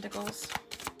Queen of Pentacles?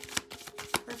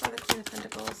 Where's the Queen of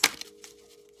Pentacles?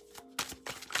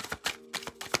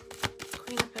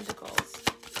 Queen of Pentacles.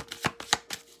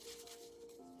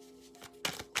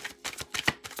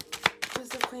 Who's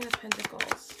the Queen of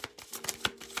Pentacles?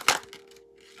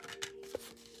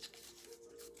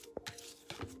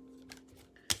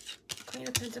 Queen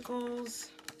of Pentacles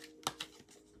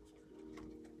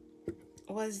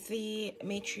was the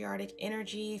matriarchic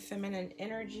energy, feminine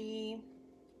energy.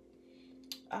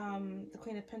 The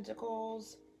Queen of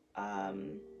Pentacles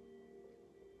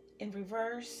in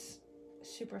reverse,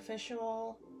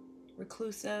 superficial,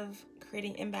 reclusive,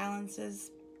 creating imbalances.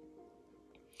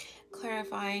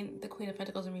 Clarifying the Queen of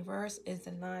Pentacles in reverse is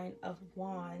the Nine of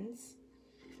Wands.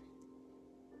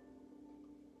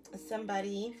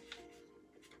 Somebody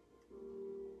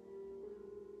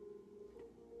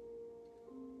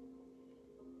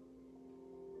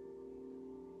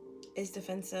is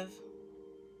defensive.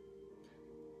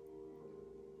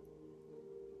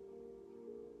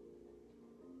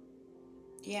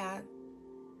 Yeah,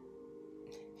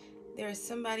 there is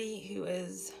somebody who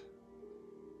is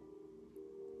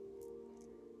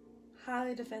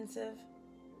highly defensive,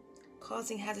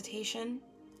 causing hesitation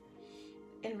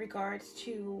in regards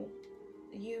to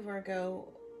you,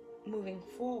 Virgo, moving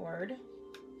forward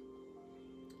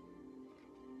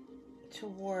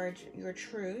toward your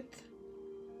truth.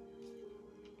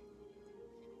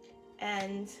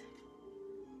 And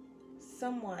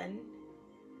someone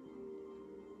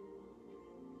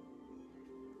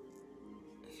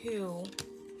who,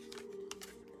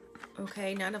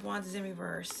 okay, Nine of Wands is in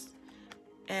reverse,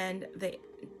 and the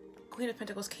Queen of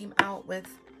Pentacles came out with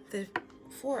the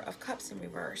Four of Cups in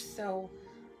reverse. So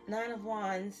Nine of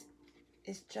Wands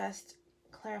is just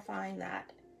clarifying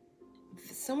that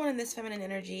someone in this feminine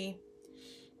energy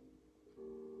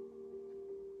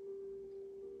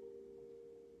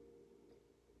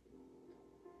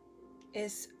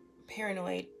is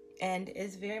paranoid and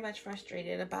is very much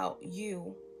frustrated about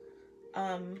you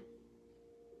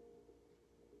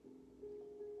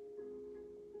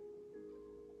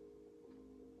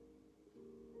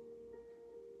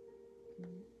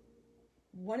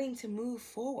wanting to move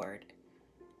forward,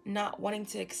 not wanting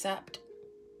to accept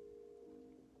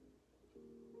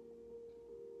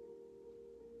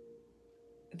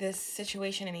this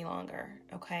situation any longer,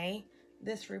 okay?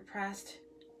 This repressed,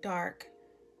 dark,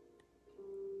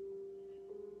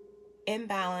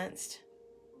 imbalanced,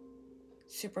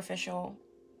 superficial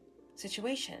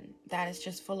situation that is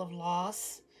just full of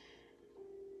loss,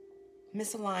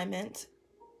 misalignment,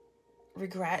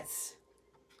 regrets,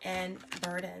 and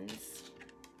burdens.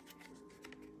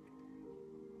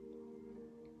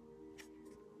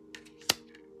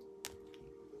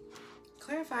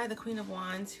 Clarify the Queen of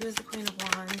Wands. Who is the Queen of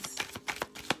Wands?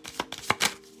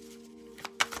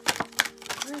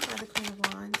 Clarify the Queen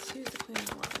of Wands. Who is the Queen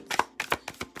of Wands?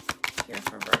 Here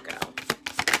for Virgo.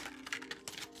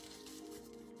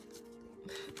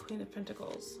 Queen of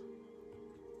Pentacles.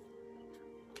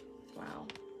 Wow.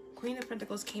 Queen of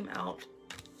Pentacles came out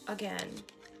again.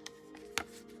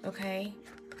 Okay.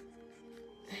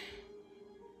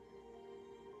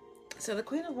 So the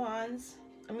Queen of Wands,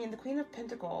 the Queen of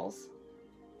Pentacles,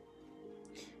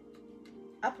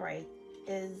 upright,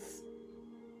 is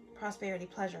prosperity,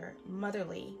 pleasure,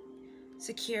 motherly,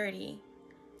 security.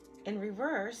 In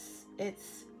reverse,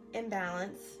 it's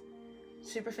imbalance,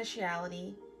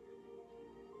 superficiality,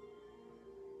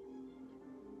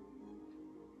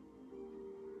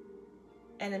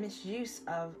 and a misuse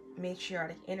of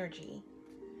matriarchic energy.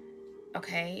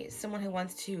 Okay, someone who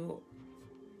wants to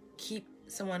keep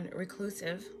someone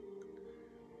reclusive.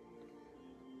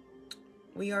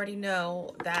 We already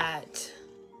know that,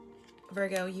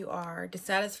 Virgo, you are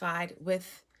dissatisfied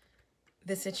with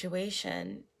the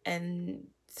situation and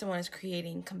someone is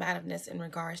creating combativeness in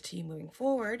regards to you moving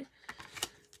forward.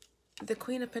 The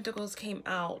Queen of Pentacles came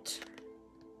out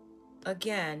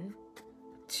again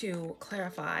to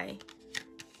clarify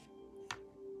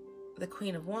the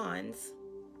Queen of Wands.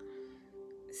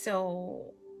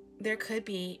 So there could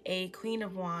be a Queen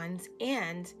of Wands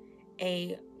and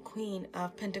a Queen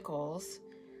of Pentacles,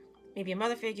 maybe a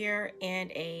mother figure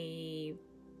and a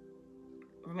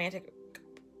romantic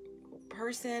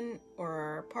person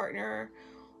or partner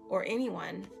or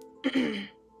anyone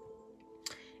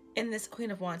in this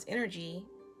Queen of Wands energy.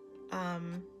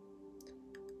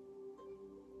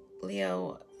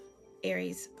 Leo,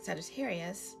 Aries,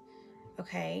 Sagittarius,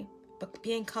 okay, but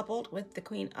being coupled with the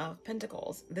Queen of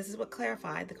Pentacles. This is what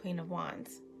clarified the Queen of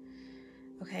Wands,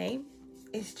 okay?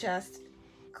 It's just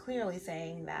clearly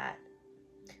saying that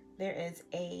there is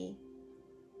a,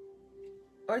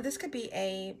 or this could be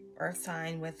a earth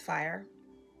sign with fire,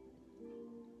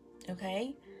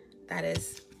 okay? That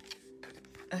is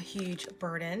a huge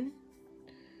burden.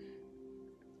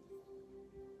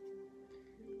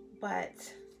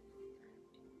 But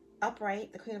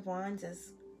upright, the Queen of Wands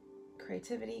is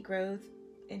creativity, growth,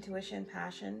 intuition,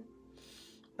 passion.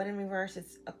 But in reverse,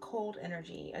 it's a cold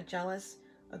energy, a jealous,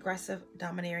 aggressive,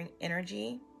 domineering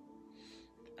energy,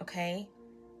 okay?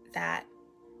 That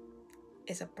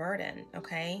is a burden,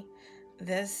 okay?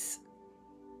 This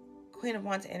Queen of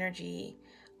Wands energy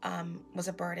was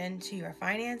a burden to your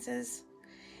finances,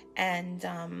 and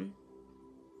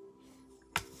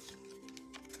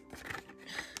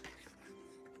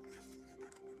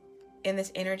in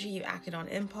this energy, you acted on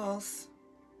impulse.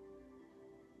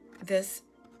 This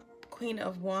Queen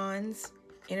of Wands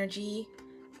energy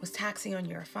was taxing on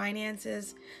your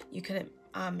finances. You couldn't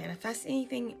manifest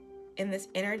anything in this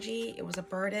energy. It was a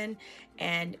burden,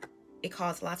 and it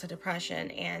caused lots of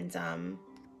depression and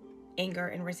anger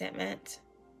and resentment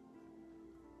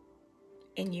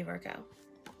in you, Virgo.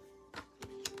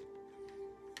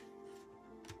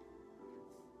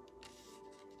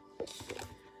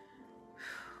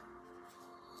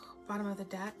 Bottom of the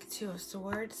deck, Two of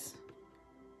Swords.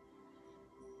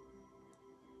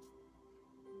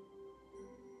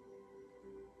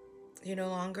 You're no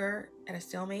longer at a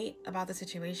stalemate about the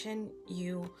situation.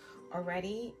 You are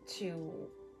ready to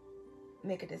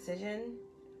make a decision,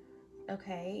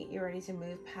 okay? You're ready to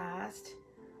move past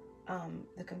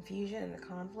the confusion and the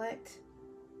conflict,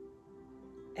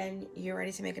 and you're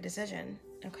ready to make a decision,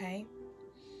 okay?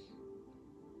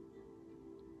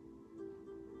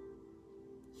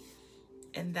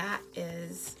 And that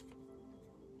is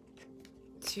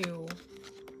to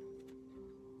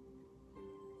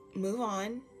move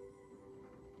on,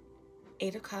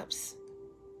 Eight of Cups,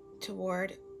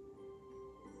 toward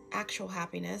actual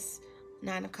happiness,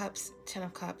 Nine of Cups, Ten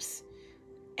of Cups,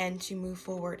 and to move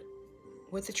forward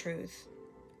with the truth,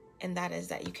 and that is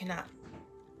that you cannot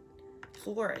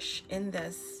flourish in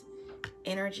this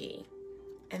energy,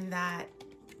 and that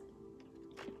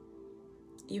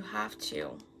you have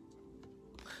to.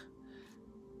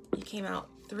 You came out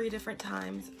 3 different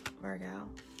times, Virgo.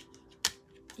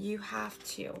 You have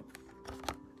to.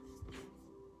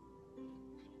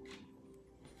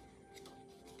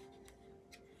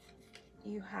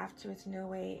 You have to. It's no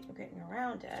way of getting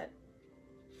around it.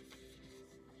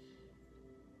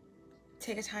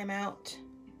 Take a time out,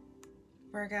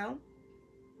 Virgo.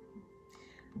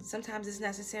 Sometimes it's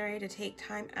necessary to take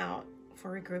time out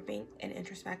for regrouping and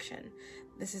introspection.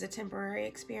 This is a temporary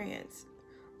experience,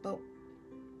 but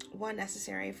one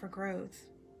necessary for growth.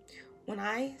 When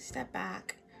I step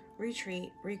back,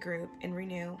 retreat, regroup, and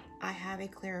renew, I have a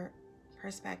clear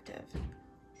perspective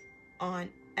on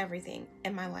everything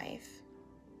in my life.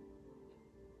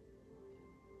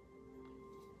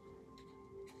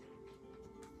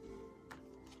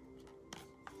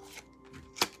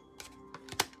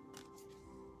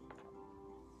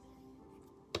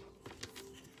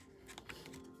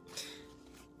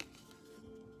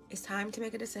 It's time to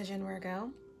make a decision,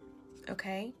 Virgo.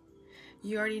 Okay?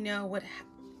 You already know what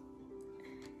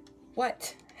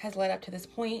has led up to this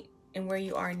point and where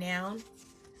you are now.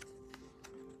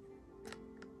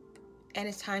 And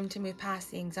it's time to move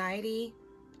past the anxiety.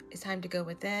 It's time to go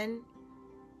within,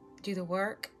 do the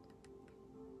work.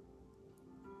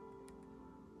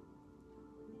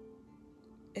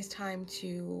 It's time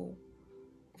to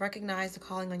recognize the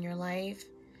calling on your life.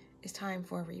 It's time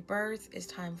for rebirth. It's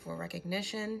time for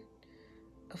recognition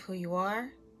of who you are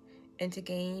and to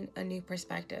gain a new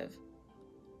perspective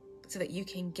so that you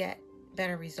can get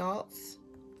better results.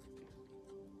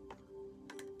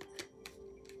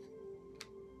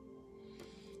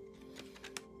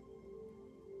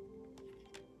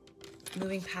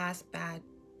 Moving past bad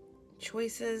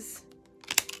choices.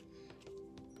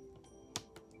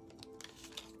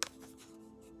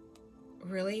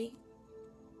 Really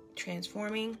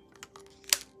transforming.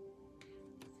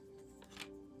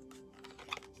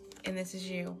 And this is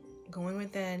you going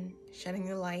within, shedding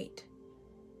the light,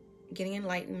 getting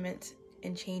enlightenment,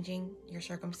 and changing your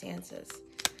circumstances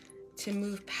to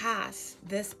move past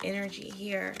this energy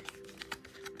here.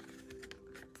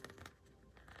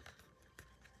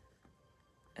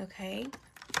 Okay?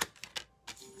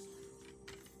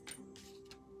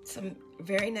 Some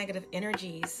very negative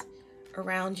energies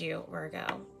around you,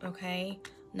 Virgo. Okay?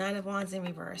 Nine of Wands in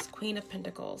reverse, Queen of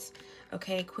Pentacles.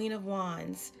 Okay? Queen of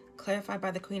Wands, clarified by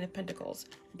the Queen of Pentacles.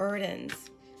 Burdens,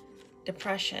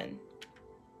 depression.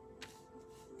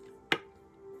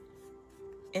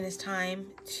 And it's time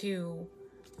to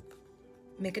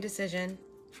make a decision.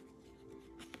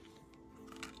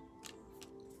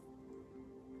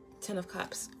 Ten of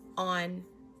Cups, on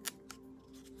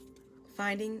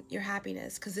finding your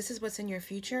happiness, because this is what's in your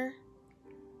future,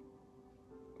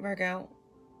 Virgo.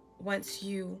 Once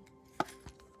you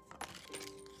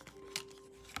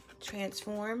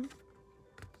transform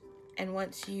and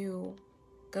once you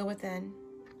go within,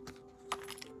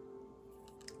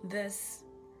 this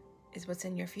is what's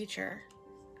in your future.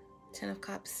 Ten of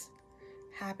Cups,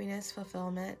 happiness,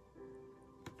 fulfillment.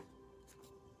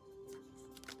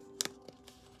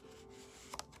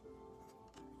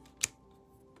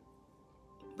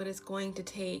 But it's going to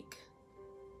take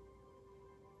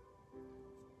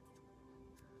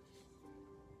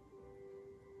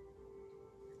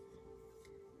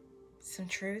some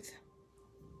truth.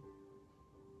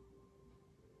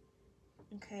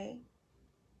 Okay.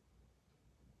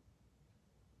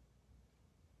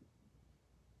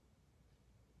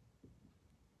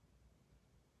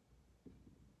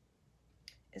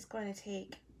 It's going to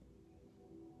take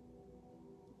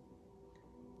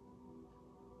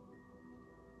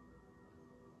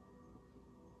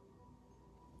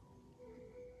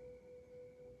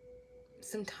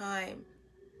some time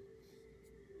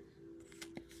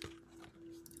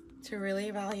to really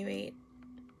evaluate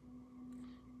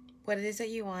what it is that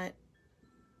you want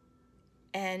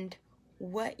and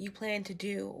what you plan to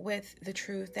do with the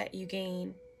truth that you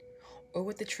gain or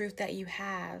with the truth that you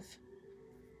have,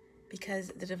 because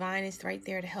the divine is right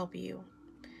there to help you.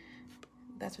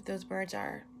 That's what those birds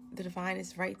are. The divine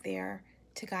is right there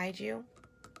to guide you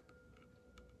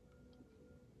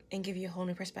and give you a whole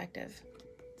new perspective.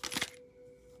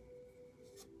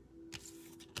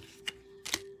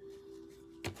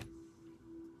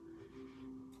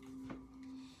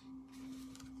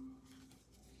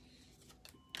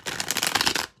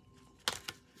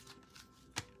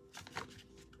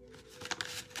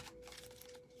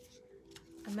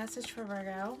 A message for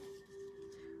Virgo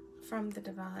from the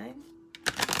divine.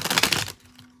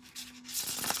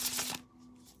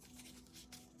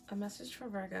 A message for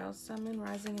Virgo, Sun, Moon,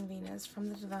 Rising, and Venus from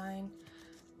the Divine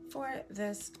for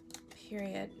this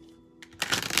period.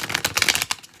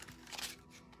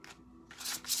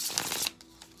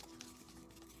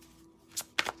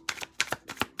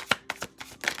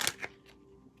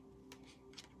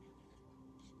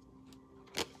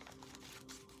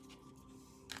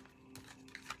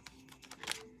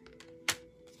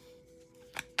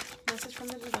 Message from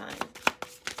the Divine.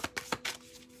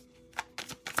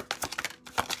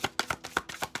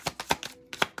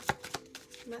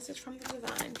 Message from the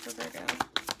Divine for Virgo.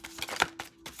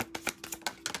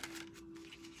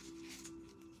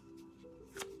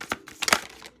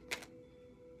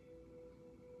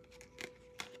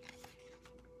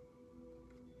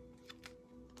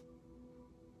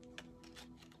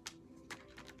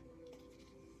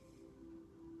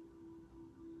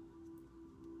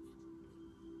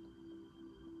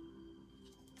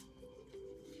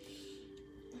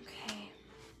 Okay.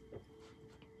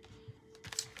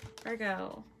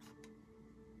 Virgo.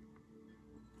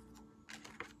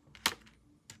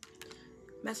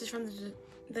 Message from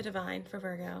the Divine for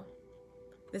Virgo.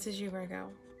 This is you,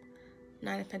 Virgo.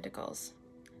 Nine of Pentacles.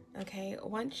 Okay,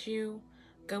 once you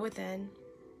go within,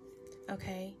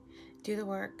 okay, do the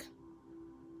work,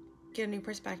 get a new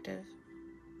perspective,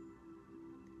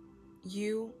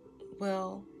 you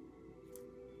will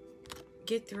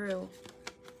get through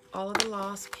all of the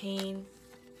loss, pain,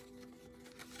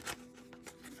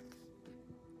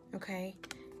 okay,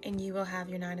 and you will have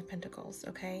your Nine of Pentacles,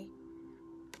 okay?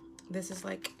 This is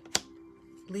like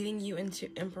leading you into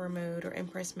Emperor mode or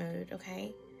Empress mode,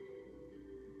 okay?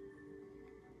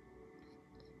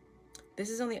 This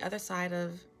is on the other side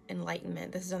of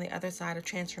enlightenment. This is on the other side of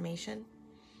transformation.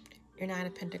 Your Nine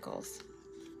of Pentacles.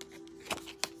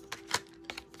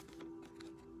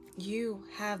 You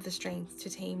have the strength to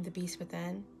tame the beast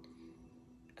within,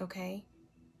 okay?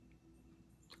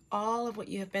 All of what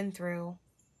you have been through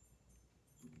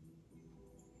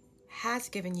has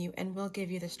given you and will give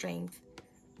you the strength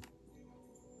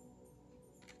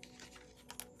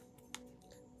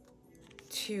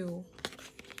to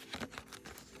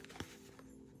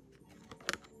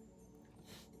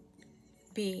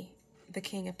be the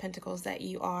King of Pentacles that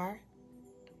you are,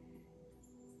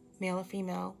 male or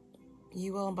female.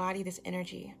 You will embody this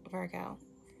energy, Virgo,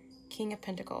 King of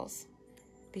Pentacles,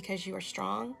 because you are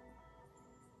strong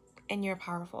and you're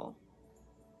powerful.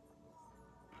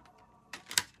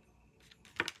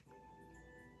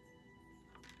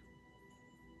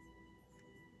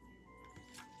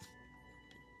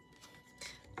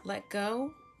 Let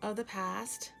go of the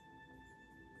past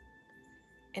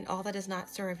and all that does not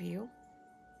serve you.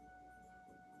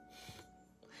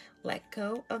 Let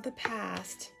go of the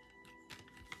past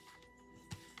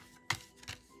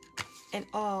and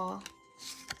all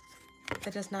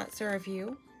that does not serve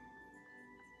you.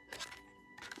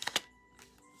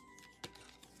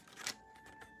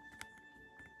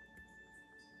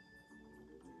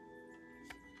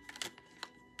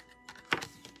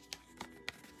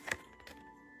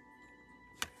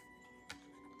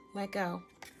 Let go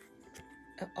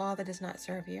of all that does not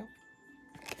serve you.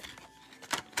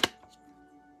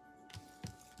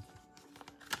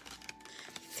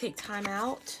 Take time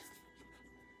out.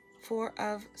 Four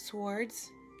of Swords.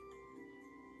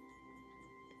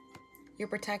 You're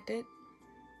protected.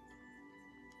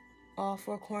 All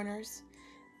four corners.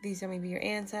 These are maybe your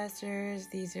ancestors.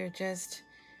 These are just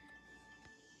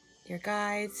your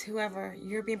guides, whoever.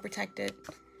 You're being protected.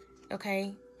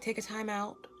 Okay? Take a time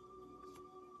out.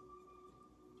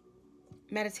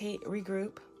 Meditate,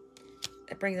 regroup.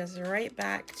 It brings us right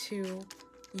back to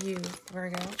you,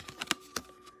 Virgo.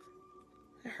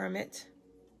 A Hermit.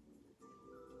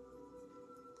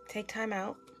 Take time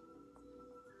out.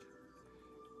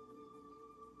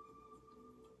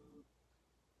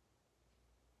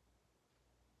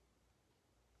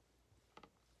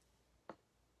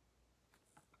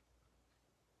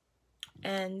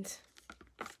 And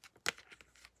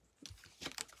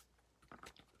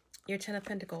your Ten of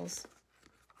Pentacles.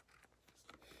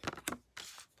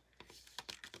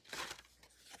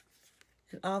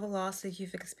 And all the loss that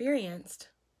you've experienced.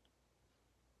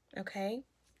 Okay?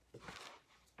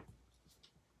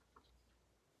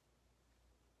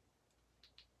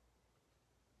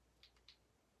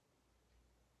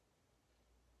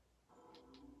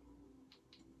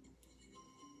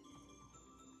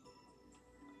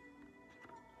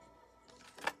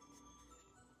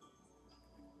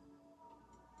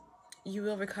 You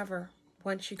will recover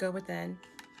once you go within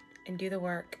and do the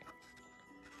work.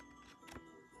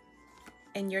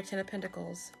 And your Ten of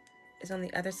Pentacles is on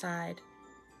the other side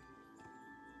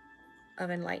of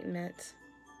enlightenment.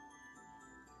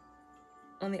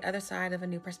 on the other side of a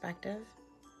new perspective.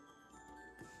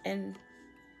 And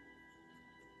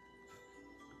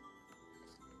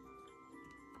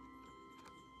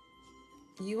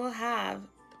you will have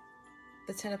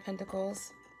the Ten of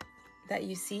Pentacles that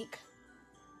you seek.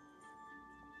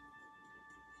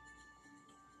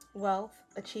 Wealth,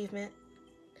 achievement,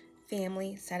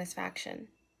 family, satisfaction.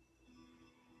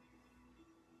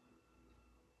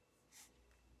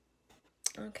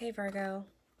 Okay, Virgo.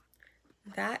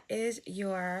 That is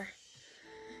your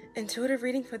intuitive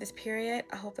reading for this period.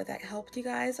 I hope that helped you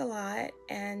guys a lot.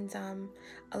 And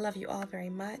I love you all very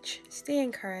much. Stay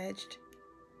encouraged.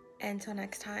 Until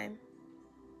next time.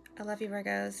 I love you,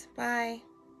 Virgos. Bye.